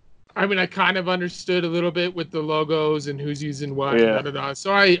 I mean, I kind of understood a little bit with the logos and who's using what,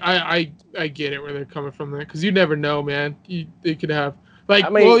 So I get it where they're coming from there, because you never know, man. They could have, like,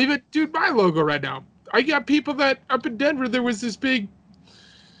 even, dude, my logo right now. I got people that, up in Denver, there was this big,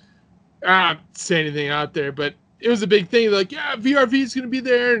 I don't say anything out there, but it was a big thing. Like, yeah, VRV is going to be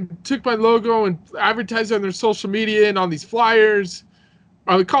there, and took my logo and advertised on their social media and on these flyers.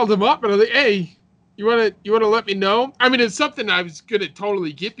 I called him up and I was like, hey, you wanna let me know? I mean, it's something I was gonna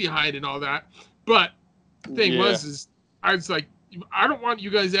totally get behind and all that. But the thing is I was like, I don't want you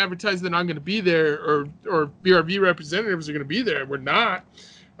guys advertising that I'm gonna be there or BRV representatives are gonna be there. We're not.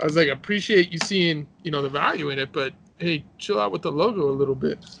 I was like, I appreciate you seeing, the value in it, but hey, chill out with the logo a little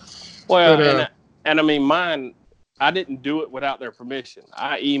bit. Well, and I mean, mine, I didn't do it without their permission.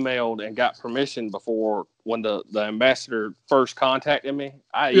 I emailed and got permission before when the ambassador first contacted me.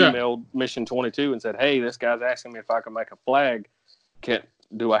 I emailed Mission 22 and said, hey, this guy's asking me if I can make a flag.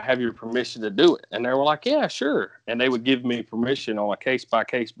 Do I have your permission to do it? And they were like, yeah, sure. And they would give me permission on a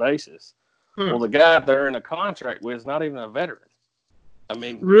case-by-case basis. Well, the guy they're in a contract with is not even a veteran. I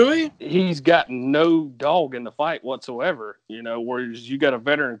mean, really? He's got no dog in the fight whatsoever, whereas you got a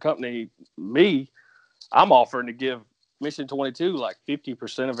veteran company, me, I'm offering to give Mission 22 like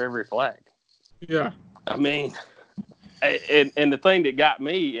 50% of every flag. Yeah. I mean, and the thing that got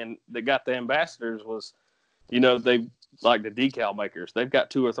me and that got the ambassadors was, they like the decal makers. They've got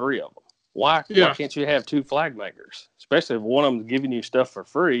 2 or 3 of them. Why can't you have 2 flag makers? Especially if one of them's giving you stuff for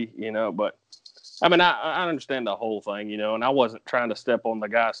free, But I mean, I understand the whole thing, and I wasn't trying to step on the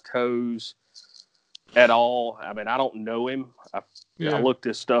guy's toes at all. I mean, I don't know him. I looked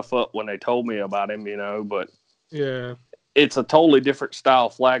this stuff up when they told me about him, but it's a totally different style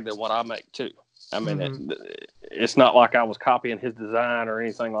flag than what I make too. I mean, it's not like I was copying his design or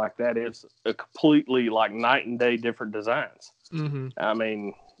anything like that. It's a completely like night and day different designs. I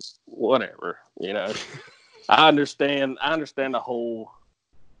mean, whatever, I understand the whole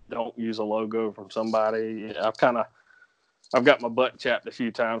don't use a logo from somebody. I've got my butt chapped a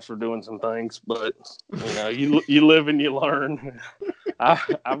few times for doing some things, but you live and you learn.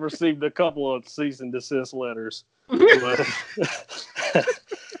 I've received a couple of cease and desist letters, but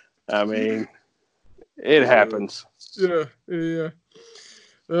I mean, it happens. Yeah.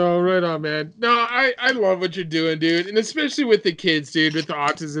 Oh, right on, man. No, I love what you're doing, dude, and especially with the kids, dude, with the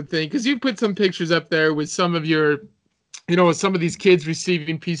autism thing, because you put some pictures up there with some of your, with some of these kids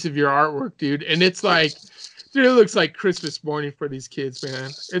receiving piece of your artwork, dude, and it's like. Dude, it looks like Christmas morning for these kids,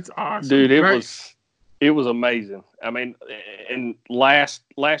 man. It's awesome. Dude, it was amazing. I mean, and last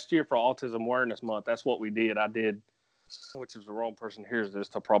year for Autism Awareness Month, that's what we did. I did, which is the wrong person hears this,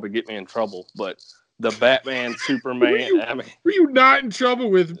 they'll probably get me in trouble, but the Batman, Superman. Were you not in trouble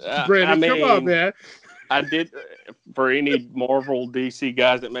with, Brandon? Come on, man. I did, for any Marvel DC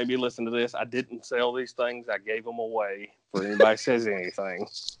guys that maybe listen to this, I didn't sell these things. I gave them away for anybody says anything.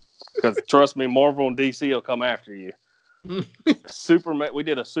 Because trust me, Marvel and DC will come after you. Superman, we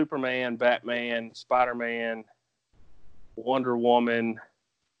did a Superman, Batman, Spider-Man, Wonder Woman.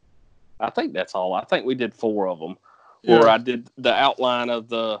 I think that's all. I think we did 4 of them. Where I did the outline of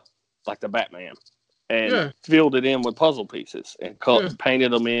the Batman and filled it in with puzzle pieces and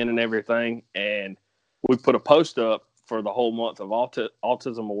painted them in and everything. And we put a post up for the whole month of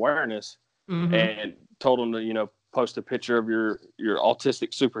autism awareness and told them to, post a picture of your autistic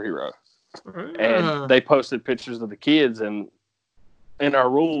superhero. And they posted pictures of the kids, and in our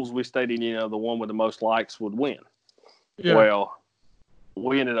rules we stated, the one with the most likes would win. Well,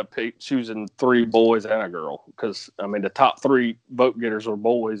 we ended up choosing 3 boys and a girl because the top 3 vote getters were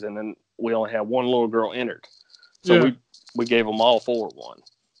boys, and then we only had 1 little girl entered. So we gave them all 4-1.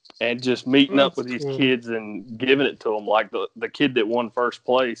 And just meeting up with these kids and giving it to them, like the kid that won first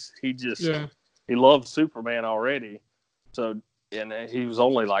place, he just he loved Superman already. So, and he was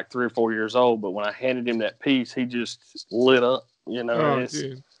only like 3 or 4 years old, but when I handed him that piece, he just lit up. It's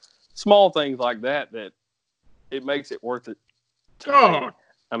small things like that it makes it worth it.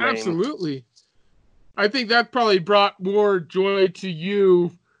 Absolutely. I think that probably brought more joy to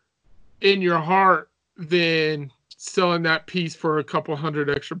you in your heart than selling that piece for a couple hundred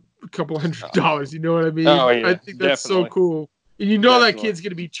dollars. You know what I mean? Oh yeah, I think that's definitely. so cool. And you know that kid's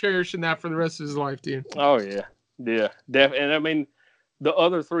gonna be cherishing that for the rest of his life, dude. Oh yeah, and I mean, the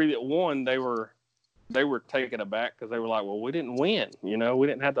other 3 that won, they were taken aback because they were like, "Well, we didn't win. You know, we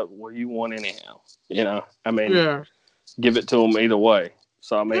didn't have to. Well, you won anyhow. You know, I mean, give it to them either way."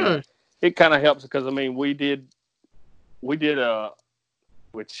 So I mean, it kind of helps because I mean, we did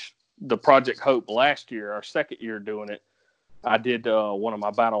which the Project Hope last year, our second year doing it. I did one of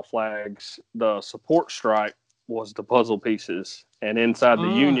my battle flags. The support stripe was the puzzle pieces, and inside the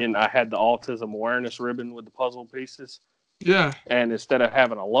union, I had the autism awareness ribbon with the puzzle pieces. Yeah. And instead of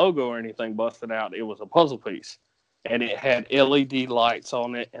having a logo or anything busted out, it was a puzzle piece, and it had LED lights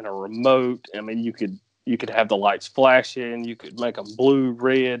on it and a remote. I mean, you could have the lights flashing. You could make them blue,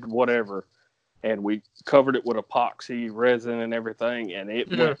 red, whatever. And we covered it with epoxy resin and everything, and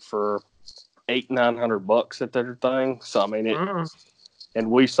it went for $800-900 at that thing. So I mean, and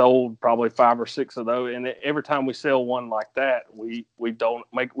we sold probably 5 or 6 of those. And every time we sell one like that, we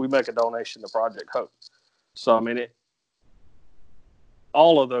make a donation to Project Hope. So I mean,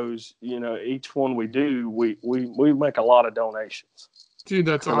 all of those, you know, each one we do, we make a lot of donations. Dude,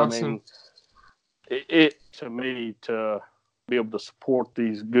 that's awesome. I mean, it to me to be able to support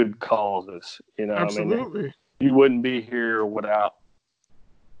these good causes, you know. Absolutely. I mean, you wouldn't be here without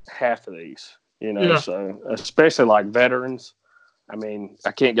half of these, you know. So especially like veterans. I mean,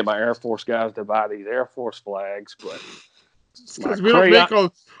 I can't get my Air Force guys to buy these Air Force flags, but because we don't make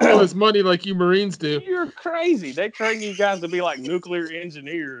all this money like you Marines do. You're crazy. They train you guys to be like nuclear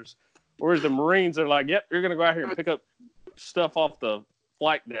engineers, whereas the Marines are like, "Yep, you're gonna go out here and pick up stuff off the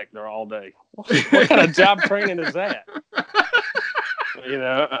flight deck there all day." What kind of job training is that? You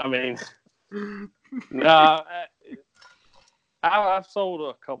know, I mean, no, I've sold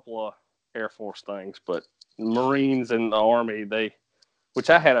a couple of Air Force things, but Marines and the Army, which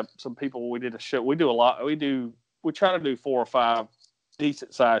I had some people. We did a show. We do a lot. We try to do 4 or 5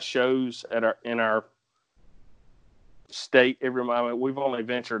 decent sized shows in our state every month. We've only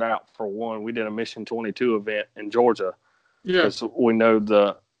ventured out for one. We did a Mission 22 event in Georgia. Yeah. Because we knew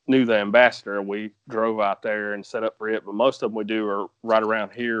the ambassador. We drove out there and set up for it. But most of them we do are right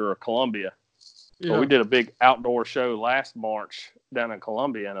around here or Columbia. Yeah. But we did a big outdoor show last March down in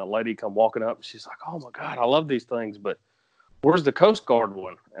Columbia, and a lady come walking up and she's like, "Oh my God, I love these things, but where's the Coast Guard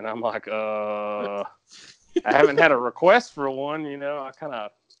one?" And I'm like, I haven't had a request for one, you know. I kind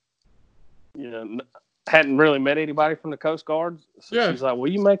of, you know, hadn't really met anybody from the Coast Guard. So she's like,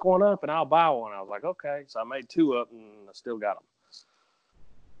 "Will you make one up and I'll buy one?" I was like, "Okay." So I made 2 up and I still got them.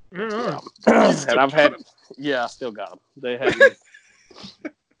 And I've had, I still got them. They had,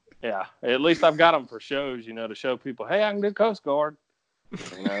 at least I've got them for shows, you know, to show people, "Hey, I can do Coast Guard."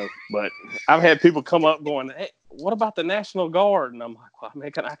 You know, but I've had people come up going, "Hey, what about the National Guard?" And I'm like,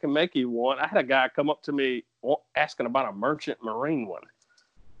 "Well, I can make you one." I had a guy come up to me asking about a Merchant Marine one.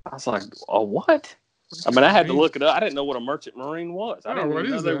 I was like, "Oh, what?" I mean, I had to look it up. I didn't know what a Merchant Marine was. I didn't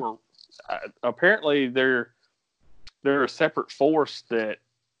even know they were. Apparently, they're a separate force that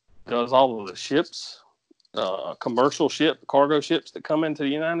does all of the ships, commercial cargo ships that come into the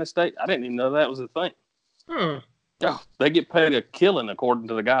United States. I didn't even know that was a thing. Oh, they get paid a killing, according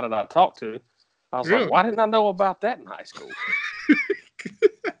to the guy that I talked to. I was like, why didn't I know about that in high school?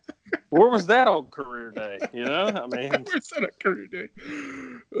 Where was that on career day? You know, I mean, where's that on career day?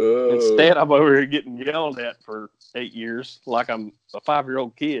 Instead, I'm over here getting yelled at for 8 years like I'm a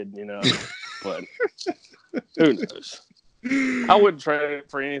 5-year-old kid, you know. But who knows? I wouldn't trade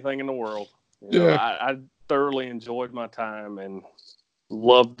it for anything in the world. You know, I thoroughly enjoyed my time and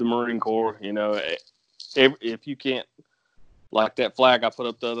loved the Marine Corps. You know, if you can't, like that flag I put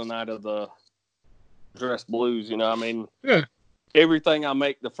up the other night of the dress blues, you know, I mean, everything I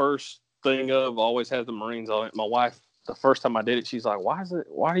make the first thing of always has the Marines on it. My wife, the first time I did it, she's like, why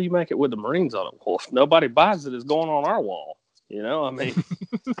do you make it with the Marines on it? Well, if nobody buys it, it's going on our wall. You know, I mean,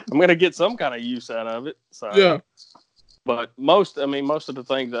 I'm going to get some kind of use out of it. So, but most of the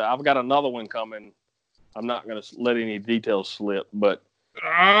things that I've got another one coming. I'm not going to let any details slip, but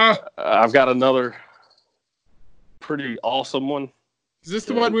I've got another pretty awesome one. Is this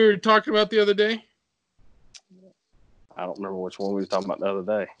the one we were talking about the other day? I don't remember which one we were talking about the other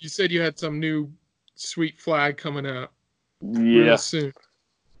day. You said you had some new sweet flag coming out. Yeah. Real soon.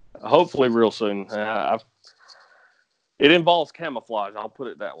 Hopefully real soon. It involves camouflage. I'll put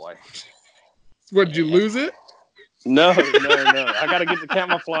it that way. What, did you lose it? No. I got to get the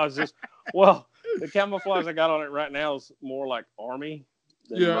camouflage. The camouflage I got on it right now is more like Army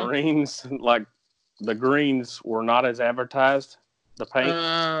than Marines. Like the greens were not as advertised, the paint.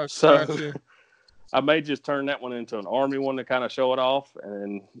 Gotcha. I may just turn that one into an Army one to kind of show it off and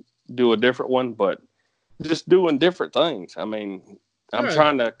then do a different one, but just doing different things. I mean, I'm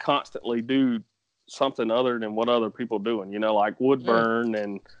trying to constantly do something other than what other people doing, like wood burn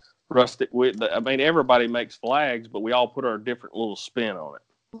and rustic wit. I mean, everybody makes flags, but we all put our different little spin on it.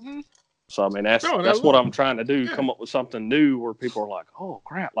 Mm-hmm. So, I mean, that's what I'm trying to do, come up with something new where people are like, oh,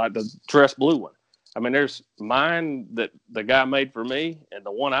 crap, like the dress blue one. I mean, there's mine that the guy made for me and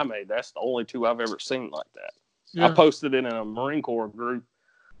the one I made. That's the only two I've ever seen like that. Yeah. I posted it in a Marine Corps group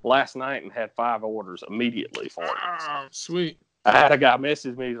last night and had 5 orders immediately for it. Oh, sweet. I had a guy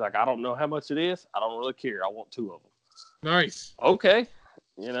message me. He's like, I don't know how much it is. I don't really care. I want 2 of them. Nice. Okay.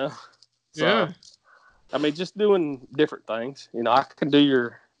 So, yeah. I mean, just doing different things. I can do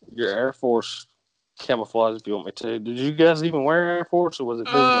your Air Force camouflage if you want me to. Did you guys even wear Air Force or was it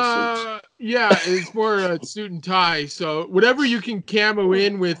business suits? Yeah, it's more a suit and tie. So whatever you can camo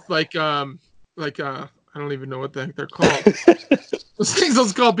in with I don't even know what the heck they're called. Those things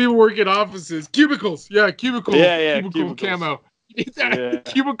those called people work in offices. Cubicles. Yeah, cubicle. Yeah, cubicle camo.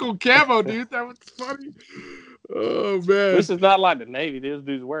 Cubicle camo, dude. That was funny. Oh man. This is not like the Navy. This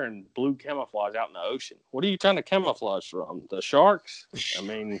dude's wearing blue camouflage out in the ocean. What are you trying to camouflage from? The sharks? I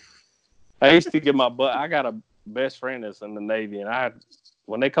mean, I used to get my butt. I got a best friend that's in the Navy, and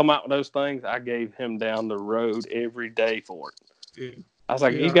when they come out with those things, I gave him down the road every day for it. Dude. I was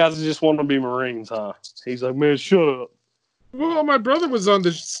like, you guys just want to be Marines, huh? He's like, man, shut up. Well, my brother was on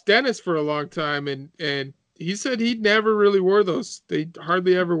the Stennis for a long time, and he said he never really wore those. They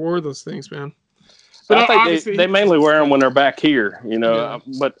hardly ever wore those things, man. But I think they mainly wear them when they're back here,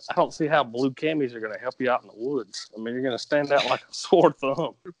 But I don't see how blue camis are going to help you out in the woods. I mean, you're going to stand out like a sore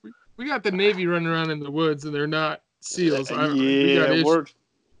thumb. We got the Navy running around in the woods, and they're not SEALs.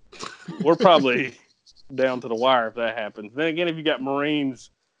 We're probably down to the wire if that happens. Then again, if you got Marines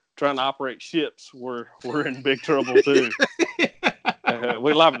trying to operate ships, we're in big trouble too.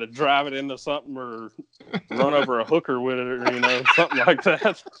 We're liable to drive it into something or run over a hooker with it, or something like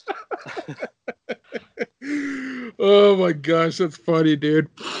that. Oh my gosh, that's funny, dude.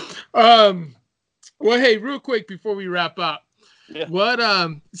 Well, hey, real quick before we wrap up,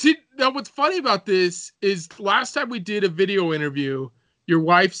 what's funny about this is last time we did a video interview, your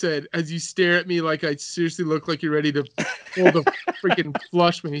wife said, as you stare at me like I seriously look like you're ready to pull the freaking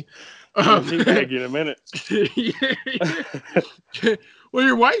flush me. I'll teabag you in a minute. Well,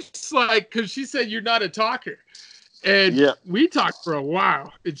 your wife's like, because she said you're not a talker, and we talked for a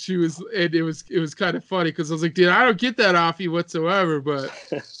while, and it was kind of funny because I was like, dude, I don't get that off you whatsoever, but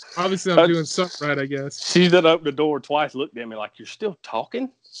obviously I'm doing something right, I guess. She did open the door twice, looked at me like, you're still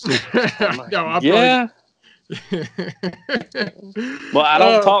talking? Like, no, yeah. Well, I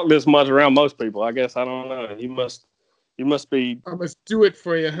don't talk this much around most people. I guess I don't know. You must be. I must do it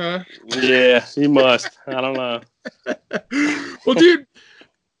for you, huh? Yeah, you must. I don't know. Well, dude,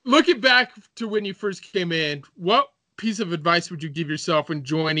 looking back to when you first came in, what piece of advice would you give yourself when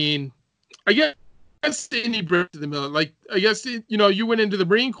joining? I guess any branch of the military. Like, I guess you went into the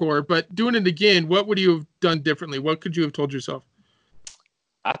Marine Corps, but doing it again, what would you have done differently? What could you have told yourself?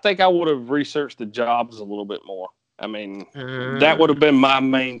 I think I would have researched the jobs a little bit more. I mean, that would have been my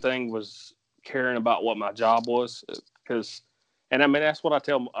main thing, was caring about what my job was. And I mean, that's what I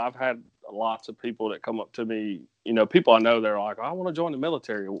tell them. I've had lots of people that come up to me, people I know, they're like, I want to join the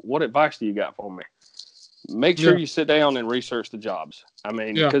military. What advice do you got for me? Make sure you sit down and research the jobs. I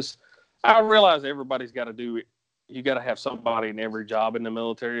mean, because I realize everybody's got to do it. You got to have somebody in every job in the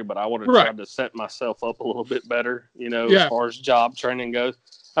military, but I would have tried to set myself up a little bit better, as far as job training goes.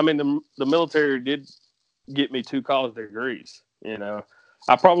 I mean, the military did get me 2 college degrees.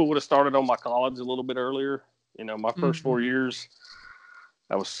 I probably would have started on my college a little bit earlier. My first 4 years,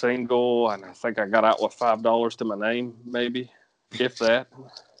 I was single, and I think I got out with $5 to my name, maybe, if that.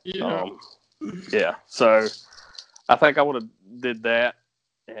 So I think I would have did that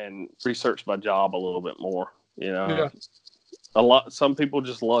and researched my job a little bit more. Some people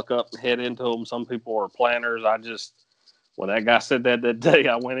just luck up and head into them. Some people are planners. When that guy said that day,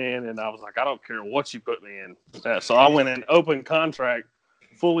 I went in and I was like, I don't care what you put me in. So I went in open contract,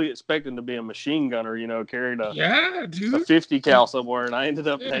 fully expecting to be a machine gunner, carried a 50 cal somewhere, and I ended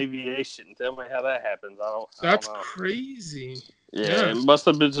up in aviation. Tell me how that happens. That's I don't know. Crazy. Yeah, it must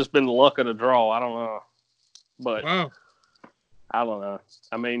have just been the luck of the draw. I don't know. But I don't know.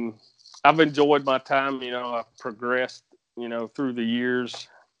 I mean, I've enjoyed my time. I've progressed, through the years,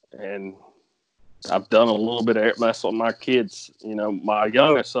 and I've done a little bit of that's what my kids, my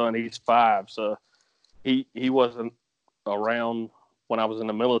youngest son, he's 5, so he wasn't around when I was in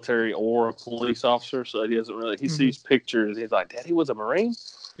the military or a police officer, so he doesn't really. He sees pictures. He's like, "Daddy was a Marine."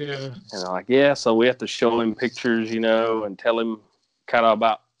 Yeah. And I'm like, "Yeah." So we have to show him pictures, and tell him kind of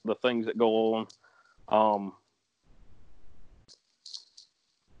about the things that go on.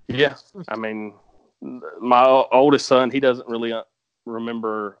 Yeah, I mean, my oldest son, he doesn't really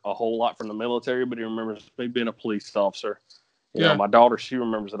remember a whole lot from the military, but he remembers me being a police officer. You know, my daughter, she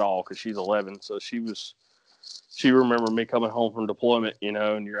remembers it all because she's 11, so she remembered me coming home from deployment,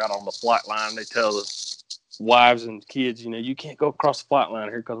 and you're out on the flight line. They tell the wives and kids, you can't go across the flight line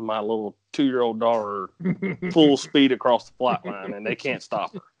here because my little 2-year-old daughter full speed across the flight line, and they can't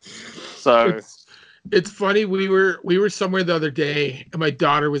stop her. So it's funny. We were somewhere the other day, and my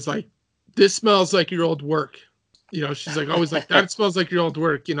daughter was like, "This smells like your old work." She's like always like, "That smells like your old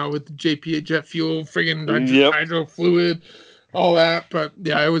work." With the JPA jet fuel, friggin' hydro fluid, all that. But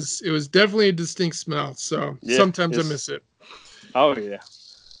yeah, it was definitely a distinct smell. So sometimes I miss it. Oh yeah,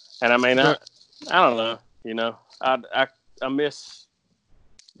 and I mean, I don't know. I miss.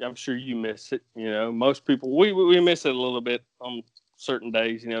 I'm sure you miss it. Most people we miss it a little bit on certain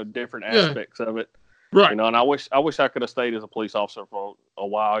days. Different aspects of it. Right. And I wish I could have stayed as a police officer for a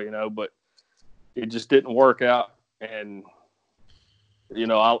while. But it just didn't work out. And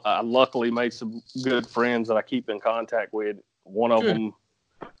I luckily made some good friends that I keep in contact with. One of them,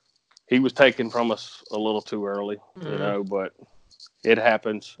 he was taken from us a little too early, but it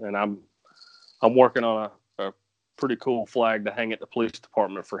happens. And I'm working on a pretty cool flag to hang at the police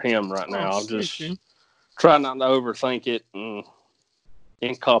department for him right now. I'm just trying not to overthink it and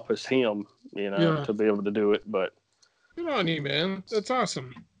encompass him, to be able to do it. But good on you, man. That's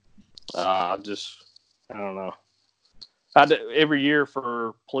awesome. I don't know. Every year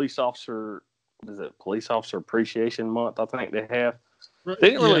for police officer appreciation month, I think they have.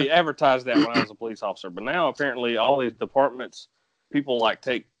 They didn't really advertise that when I was a police officer, but now apparently all these departments, people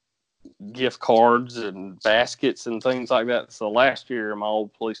take gift cards and baskets and things like that. So last year in my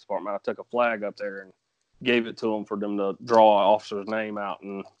old police department, I took a flag up there and gave it to them for them to draw an officer's name out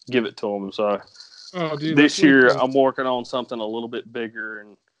and give it to them. So this year I'm working on something a little bit bigger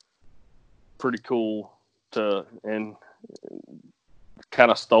and pretty cool and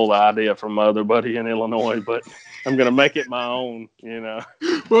kind of stole the idea from my other buddy in Illinois, but I'm going to make it my own,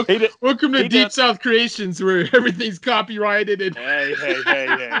 Welcome to Deep South Creations, where everything's copyrighted. And Hey.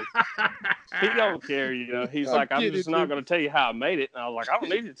 He don't care, He's like, I'm just not going to tell you how I made it. And I was like, I don't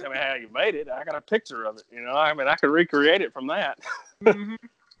need you to tell me how you made it. I got a picture of it, I mean, I could recreate it from that.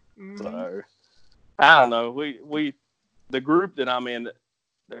 So, I don't know. The group that I'm in,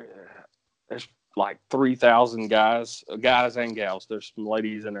 there's like 3,000 guys and gals. There's some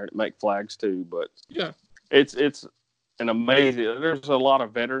ladies in there that make flags too, but it's an amazing. There's a lot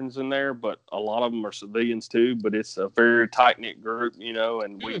of veterans in there, but a lot of them are civilians too. But it's a very tight knit group,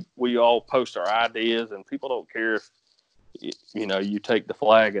 and we all post our ideas, and people don't care if you take the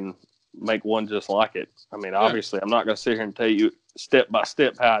flag and make one just like it. I mean, obviously, I'm not going to sit here and tell you step by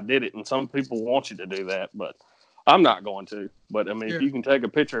step how I did it, and some people want you to do that, but I'm not going to. But I mean, if you can take a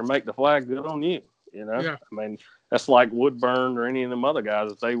picture and make the flag, good on you. I mean, that's like Woodburn or any of them other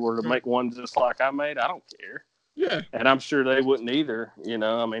guys. If they were to make one just like I made, I don't care. Yeah. And I'm sure they wouldn't either.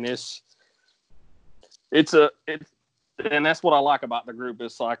 I mean, it's and that's what I like about the group.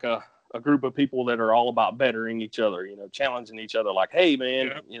 It's like a group of people that are all about bettering each other, challenging each other. Like, hey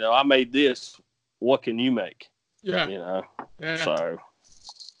man, I made this. What can you make? Yeah. So.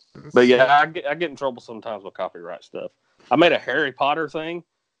 But yeah, I get in trouble sometimes with copyright stuff. I made a Harry Potter thing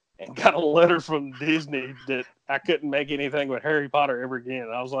and got a letter from Disney that I couldn't make anything with Harry Potter ever again.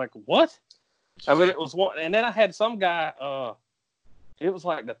 And I was like, what? I mean, it was one. And then I had some guy, it was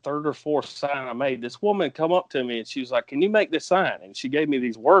like the third or fourth sign I made. This woman come up to me and she was like, can you make this sign? And she gave me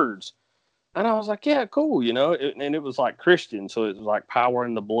these words. And I was like, yeah, cool, and it was like Christian. So it was like power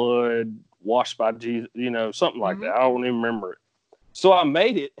in the blood, washed by Jesus, something like that. I don't even remember it. So I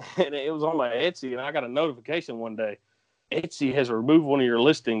made it, and it was on my Etsy, and I got a notification one day. Etsy has removed one of your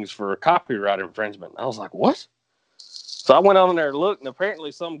listings for copyright infringement. I was like, what? So I went on there and looked, and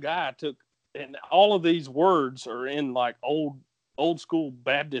apparently some guy took, and all of these words are in like old school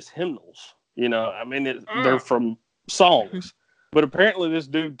Baptist hymnals. I mean, they're from songs. But apparently this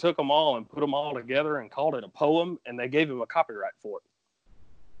dude took them all and put them all together and called it a poem, and they gave him a copyright for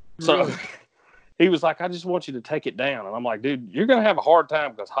it. So... Really? He was like, I just want you to take it down. And I'm like, dude, you're going to have a hard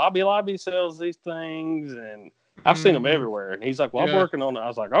time because Hobby Lobby sells these things and I've seen them everywhere. And he's like, well, I'm working on it. I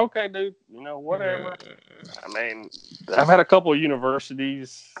was like, okay, dude, whatever. I mean, I've had a couple of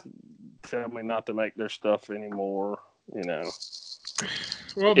universities tell me not to make their stuff anymore,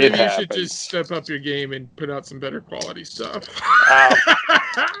 Well, maybe you should just step up your game and put out some better quality stuff.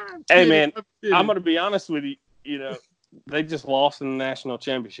 Hey, man, I'm going to be honest with you. You know, they just lost in the national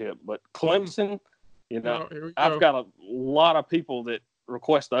championship. But Clemson, you know, I've got a lot of people that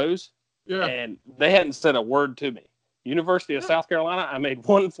request those. Yeah. And they hadn't said a word to me. University of South Carolina, I made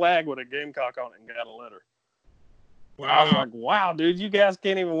one flag with a Gamecock on it and got a letter. Wow. I was like, wow, dude, you guys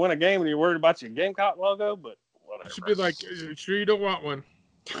can't even win a game and you're worried about your Gamecock logo? But whatever. You should be like, sure you don't want one.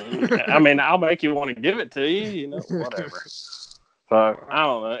 I mean, I'll make you want to give it to you, you know, whatever. So I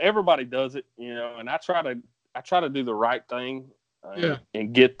don't know. Everybody does it, you know, and I try to do the right thing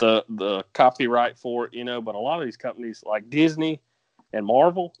and get the copyright for it, you know. But a lot of these companies like Disney and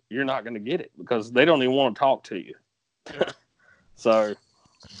Marvel, you're not going to get it because they don't even want to talk to you. So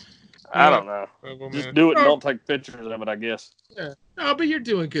I don't know. Just do it and don't take pictures of it, I guess. Yeah. No, but you're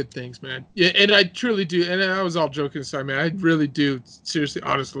doing good things, man. Yeah, and I truly do. And I was all joking aside, man. I really do, seriously,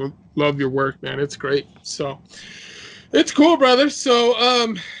 honestly, love your work, man. It's great. So it's cool, brother. So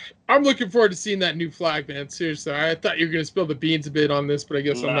I'm looking forward to seeing that new flag, man. Seriously, I thought you were going to spill the beans a bit on this, but I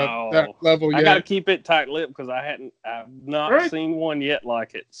guess I'm not that level yet. I got to keep it tight-lipped because I've not seen one yet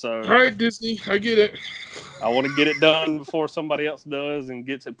like it. So, all right, Disney, I get it. I want to get it done before somebody else does and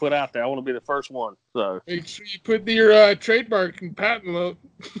gets it put out there. I want to be the first one. So make sure you put your trademark and patent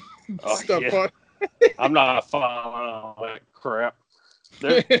stuff on. I'm not following all that crap.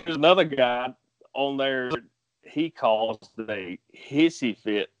 There's another guy on there. He caused a hissy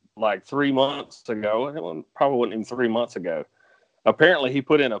fit like 3 months ago. It probably wasn't even 3 months ago. Apparently, he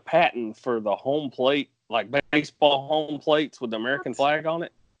put in a patent for the home plate, like baseball home plates with the American flag on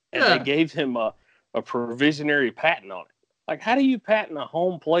it, and they gave him a provisionary patent on it. Like, how do you patent a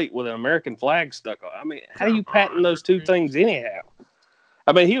home plate with an American flag stuck on it? I mean, how do you patent those two things anyhow?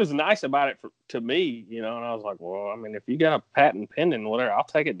 I mean, he was nice about it to me, you know, and I was like, well, I mean, if you got a patent pending, whatever, I'll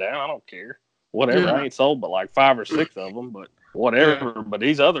take it down. I don't care. Whatever. I ain't sold but like 5 or 6 of them, but whatever. But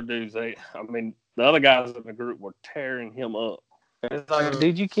these other dudes, the other guys in the group were tearing him up. And it's like,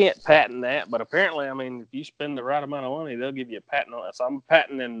 dude, you can't patent that. But apparently, I mean, if you spend the right amount of money, they'll give you a patent on it. So I'm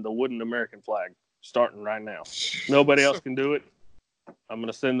patenting the wooden American flag starting right now. Nobody else can do it. I'm going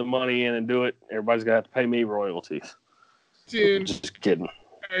to send the money in and do it. Everybody's going to have to pay me royalties. Dude. Just kidding.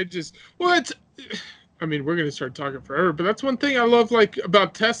 I mean, we're going to start talking forever, but that's one thing I love, like,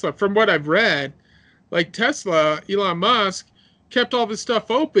 about Tesla. From what I've read, like, Tesla, Elon Musk, kept all this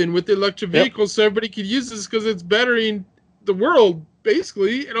stuff open with the electric vehicles so everybody could use this because it's bettering the world,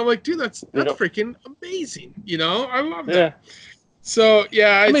 basically. And I'm like, dude, that's freaking amazing. You know? I love that. So,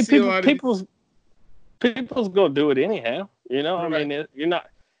 yeah, I mean, see people's going to do it anyhow. You know? Right. I mean, you're not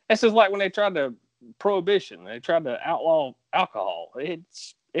 – it's just like when they tried to – prohibition. They tried to outlaw alcohol.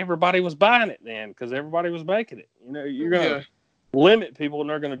 Everybody was buying it then because everybody was making it. You know, you're going to limit people and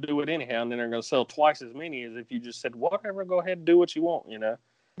they're going to do it anyhow, and then they're going to sell twice as many as if you just said, whatever, go ahead and do what you want, you know.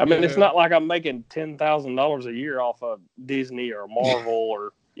 I mean, it's not like I'm making $10,000 a year off of Disney or Marvel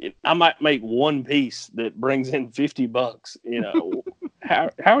or I might make one piece that brings in $50, you know. How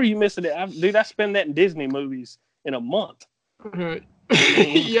are you missing it? Dude, I spend that in Disney movies in a month.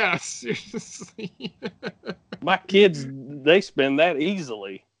 Yeah, seriously. My kids, they spend that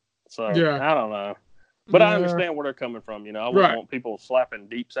easily. So, I don't know. But I understand where they're coming from, you know. I wouldn't want people slapping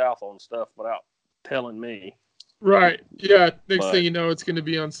Deep South on stuff without telling me. Right. Yeah. Next thing you know, it's going to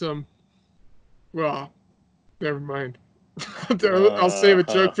be on some, well, never mind. I'll save a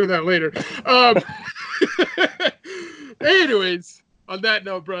joke for that later. Anyways, on that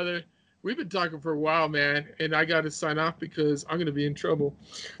note, brother, we've been talking for a while, man, and I got to sign off because I'm going to be in trouble.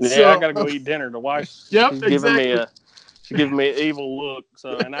 Yeah, I got to go eat dinner. The wife, she's giving me an evil look.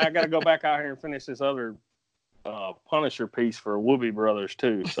 So, and I got to go back out here and finish this other Punisher piece for Whoopi Brothers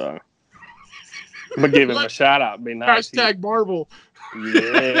too. So, I'm gonna give him a shout out. Be nice. Hashtag Marvel.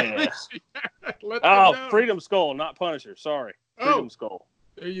 Yeah. Freedom Skull, not Punisher. Sorry. Freedom Skull.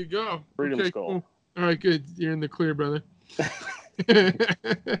 There you go. Freedom Skull. Cool. All right, good. You're in the clear, brother.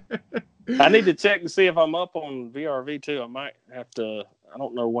 I need to check to see if I'm up on VRV too. I might have to. I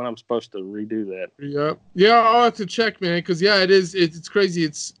don't know when I'm supposed to redo that. Yeah, I'll have to check, man. Because it's crazy.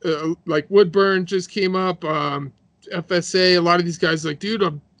 It's like Woodburn just came up. FSA. A lot of these guys are like, dude,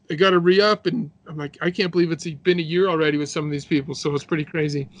 I got to re-up, and I'm like, I can't believe it's been a year already with some of these people. So it's pretty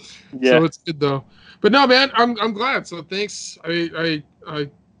crazy. Yeah. So it's good though. But no, man, I'm glad. So thanks. I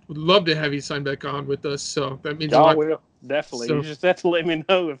would love to have you sign back on with us. So that means a lot. Will. Definitely. So, you just have to let me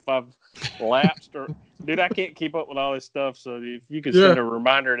know if I've lapsed or dude, I can't keep up with all this stuff. So if you could send a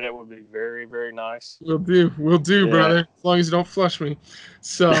reminder, that would be very, very nice. We'll do, brother. As long as you don't flush me.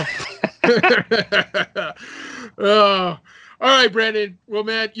 So all All right, Brandon. Well,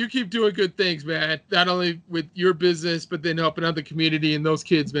 man, you keep doing good things, man. Not only with your business, but then helping out the community and those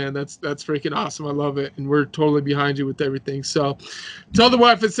kids, man. That's freaking awesome. I love it, and we're totally behind you with everything. So, tell the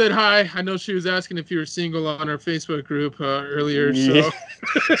wife I said hi. I know she was asking if you were single on our Facebook group earlier. So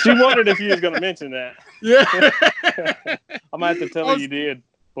she wondered if you was going to mention that. Yeah, I might have to tell her you did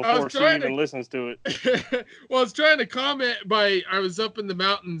before she even listens to it. Well, I was trying to comment I was up in the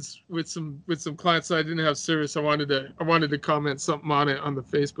mountains with some clients, so I didn't have service. I wanted to comment something on it on the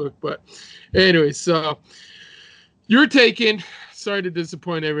Facebook, but anyway, so you're taken. Sorry to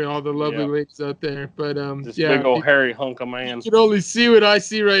disappoint all the lovely ladies out there, but this big old hairy hunk of man. You can only see what I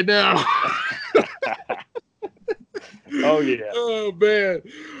see right now. Oh yeah. Oh man.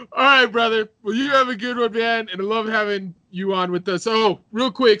 All right, brother. Well, you have a good one, man, and I love having you on with us. Oh, real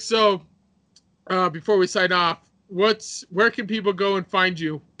quick, so before we sign off, where can people go and find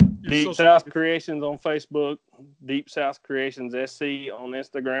you? Deep South Creations on Facebook, Deep South Creations SC on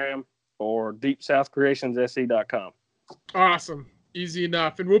Instagram, or deepsouthcreationssc.com. Awesome. Easy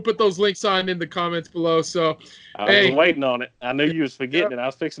enough. And we'll put those links on in the comments below. So I was waiting on it. I knew you was forgetting it. I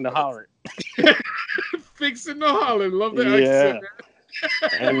was fixing to holler it. Fixing to holler. Love that accent.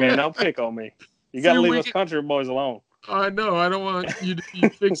 Hey man, don't pick on me. You gotta leave us country boys alone. I know. I don't want you to be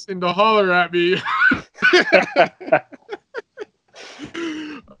fixing to holler at me.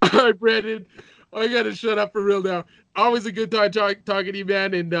 All right, Brandon. I gotta shut up for real now. Always a good time talking to you,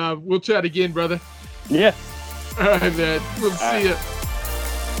 man, and we'll chat again, brother. Yeah. All right, man. We'll see you.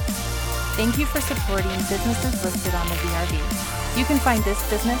 Thank you for supporting businesses listed on the VRV. You can find this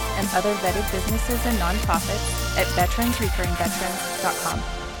business and other vetted businesses and nonprofits at veteransreferringveterans.com.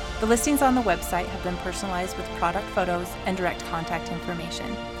 The listings on the website have been personalized with product photos and direct contact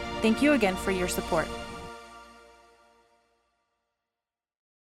information. Thank you again for your support.